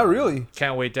 but not really.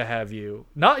 Can't wait to have you.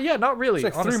 Not really. It's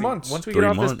like honestly, 3 months. Once we get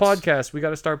off this podcast, we got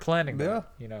to start planning. That,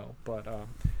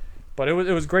 but it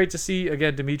was great to see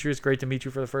again, Demetrius. Great to meet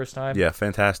you for the first time. Yeah,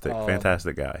 fantastic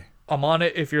guy. I'm on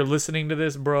it. If you're listening to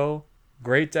this, bro,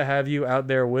 great to have you out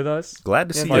there with us. Glad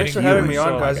to see you. Thanks for having me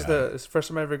on, guys. It's the first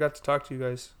time I ever got to talk to you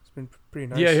guys. It's been pretty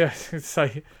nice. Yeah.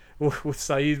 With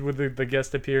Saeed with the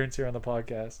guest appearance here on the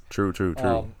podcast. True.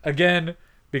 Again,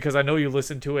 because I know you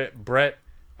listened to it, Brett,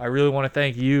 I really want to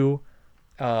thank you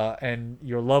and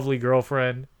your lovely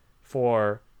girlfriend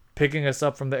for picking us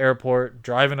up from the airport,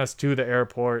 driving us to the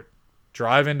airport,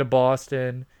 driving to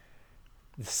Boston,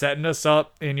 setting us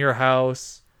up in your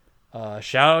house.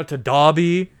 Shout out to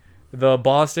Dobby, the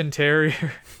Boston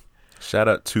Terrier. Shout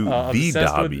out to the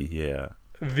Dobby, yeah.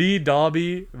 The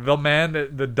Dobby, the man,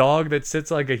 the dog that sits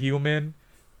like a human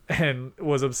and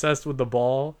was obsessed with the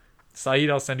ball. Saeed,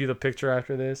 I'll send you the picture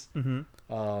after this. Mm-hmm.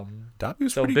 Dobby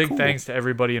was so pretty big cool. Thanks to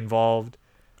everybody involved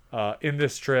in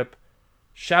this trip.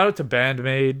 Shout out to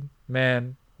Bandmade.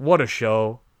 Man, what a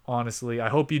show, honestly. I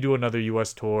hope you do another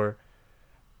U.S. tour.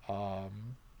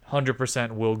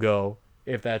 100% will go,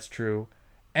 if that's true.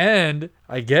 And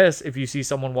I guess if you see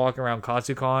someone walking around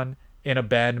KatsuCon in a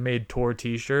Bandmade tour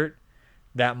t-shirt,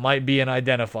 that might be an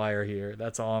identifier here.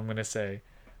 That's all I'm going to say.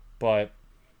 But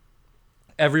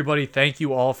everybody, thank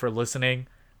you all for listening.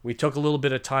 We took a little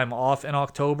bit of time off in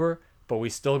October, but we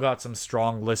still got some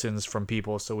strong listens from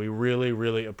people. So we really,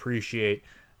 really appreciate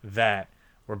that.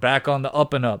 We're back on the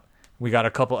up and up. We got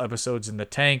a couple episodes in the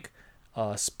tank.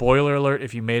 Spoiler alert,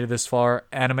 if you made it this far,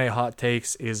 Anime Hot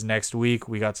Takes is next week.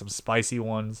 We got some spicy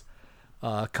ones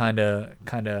kind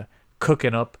of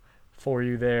cooking up for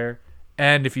you there.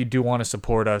 And if you do want to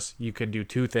support us, you can do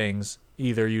 2 things.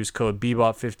 Either use code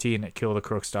BBOT15 at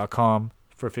killthecrooks.com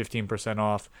for 15%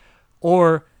 off,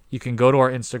 or you can go to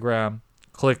our Instagram,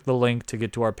 click the link to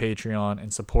get to our Patreon,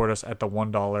 and support us at the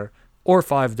 $1 or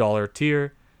 $5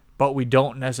 tier. But we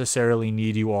don't necessarily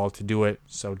need you all to do it,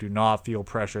 so do not feel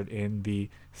pressured in the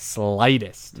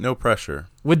slightest. No pressure.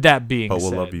 With that being said, but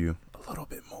we'll love you a little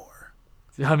bit more.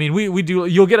 I mean, we do.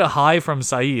 You'll get a hi from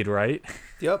Saeed, right?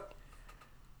 Yep.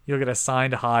 You'll get a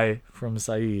signed hi from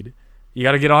Saeed. You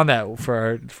got to get on that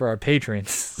for our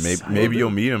patrons. Maybe you'll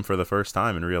meet him for the first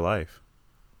time in real life.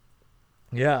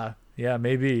 Yeah,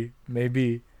 maybe.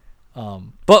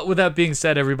 But with that being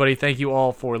said, everybody, thank you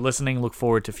all for listening. Look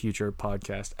forward to future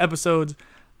podcast episodes.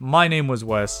 My name was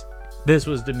Wes. This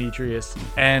was Demetrius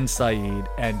and Saeed,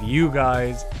 and you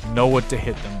guys know what to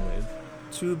hit them with.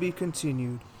 To be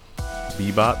continued.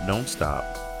 Bebop, don't stop.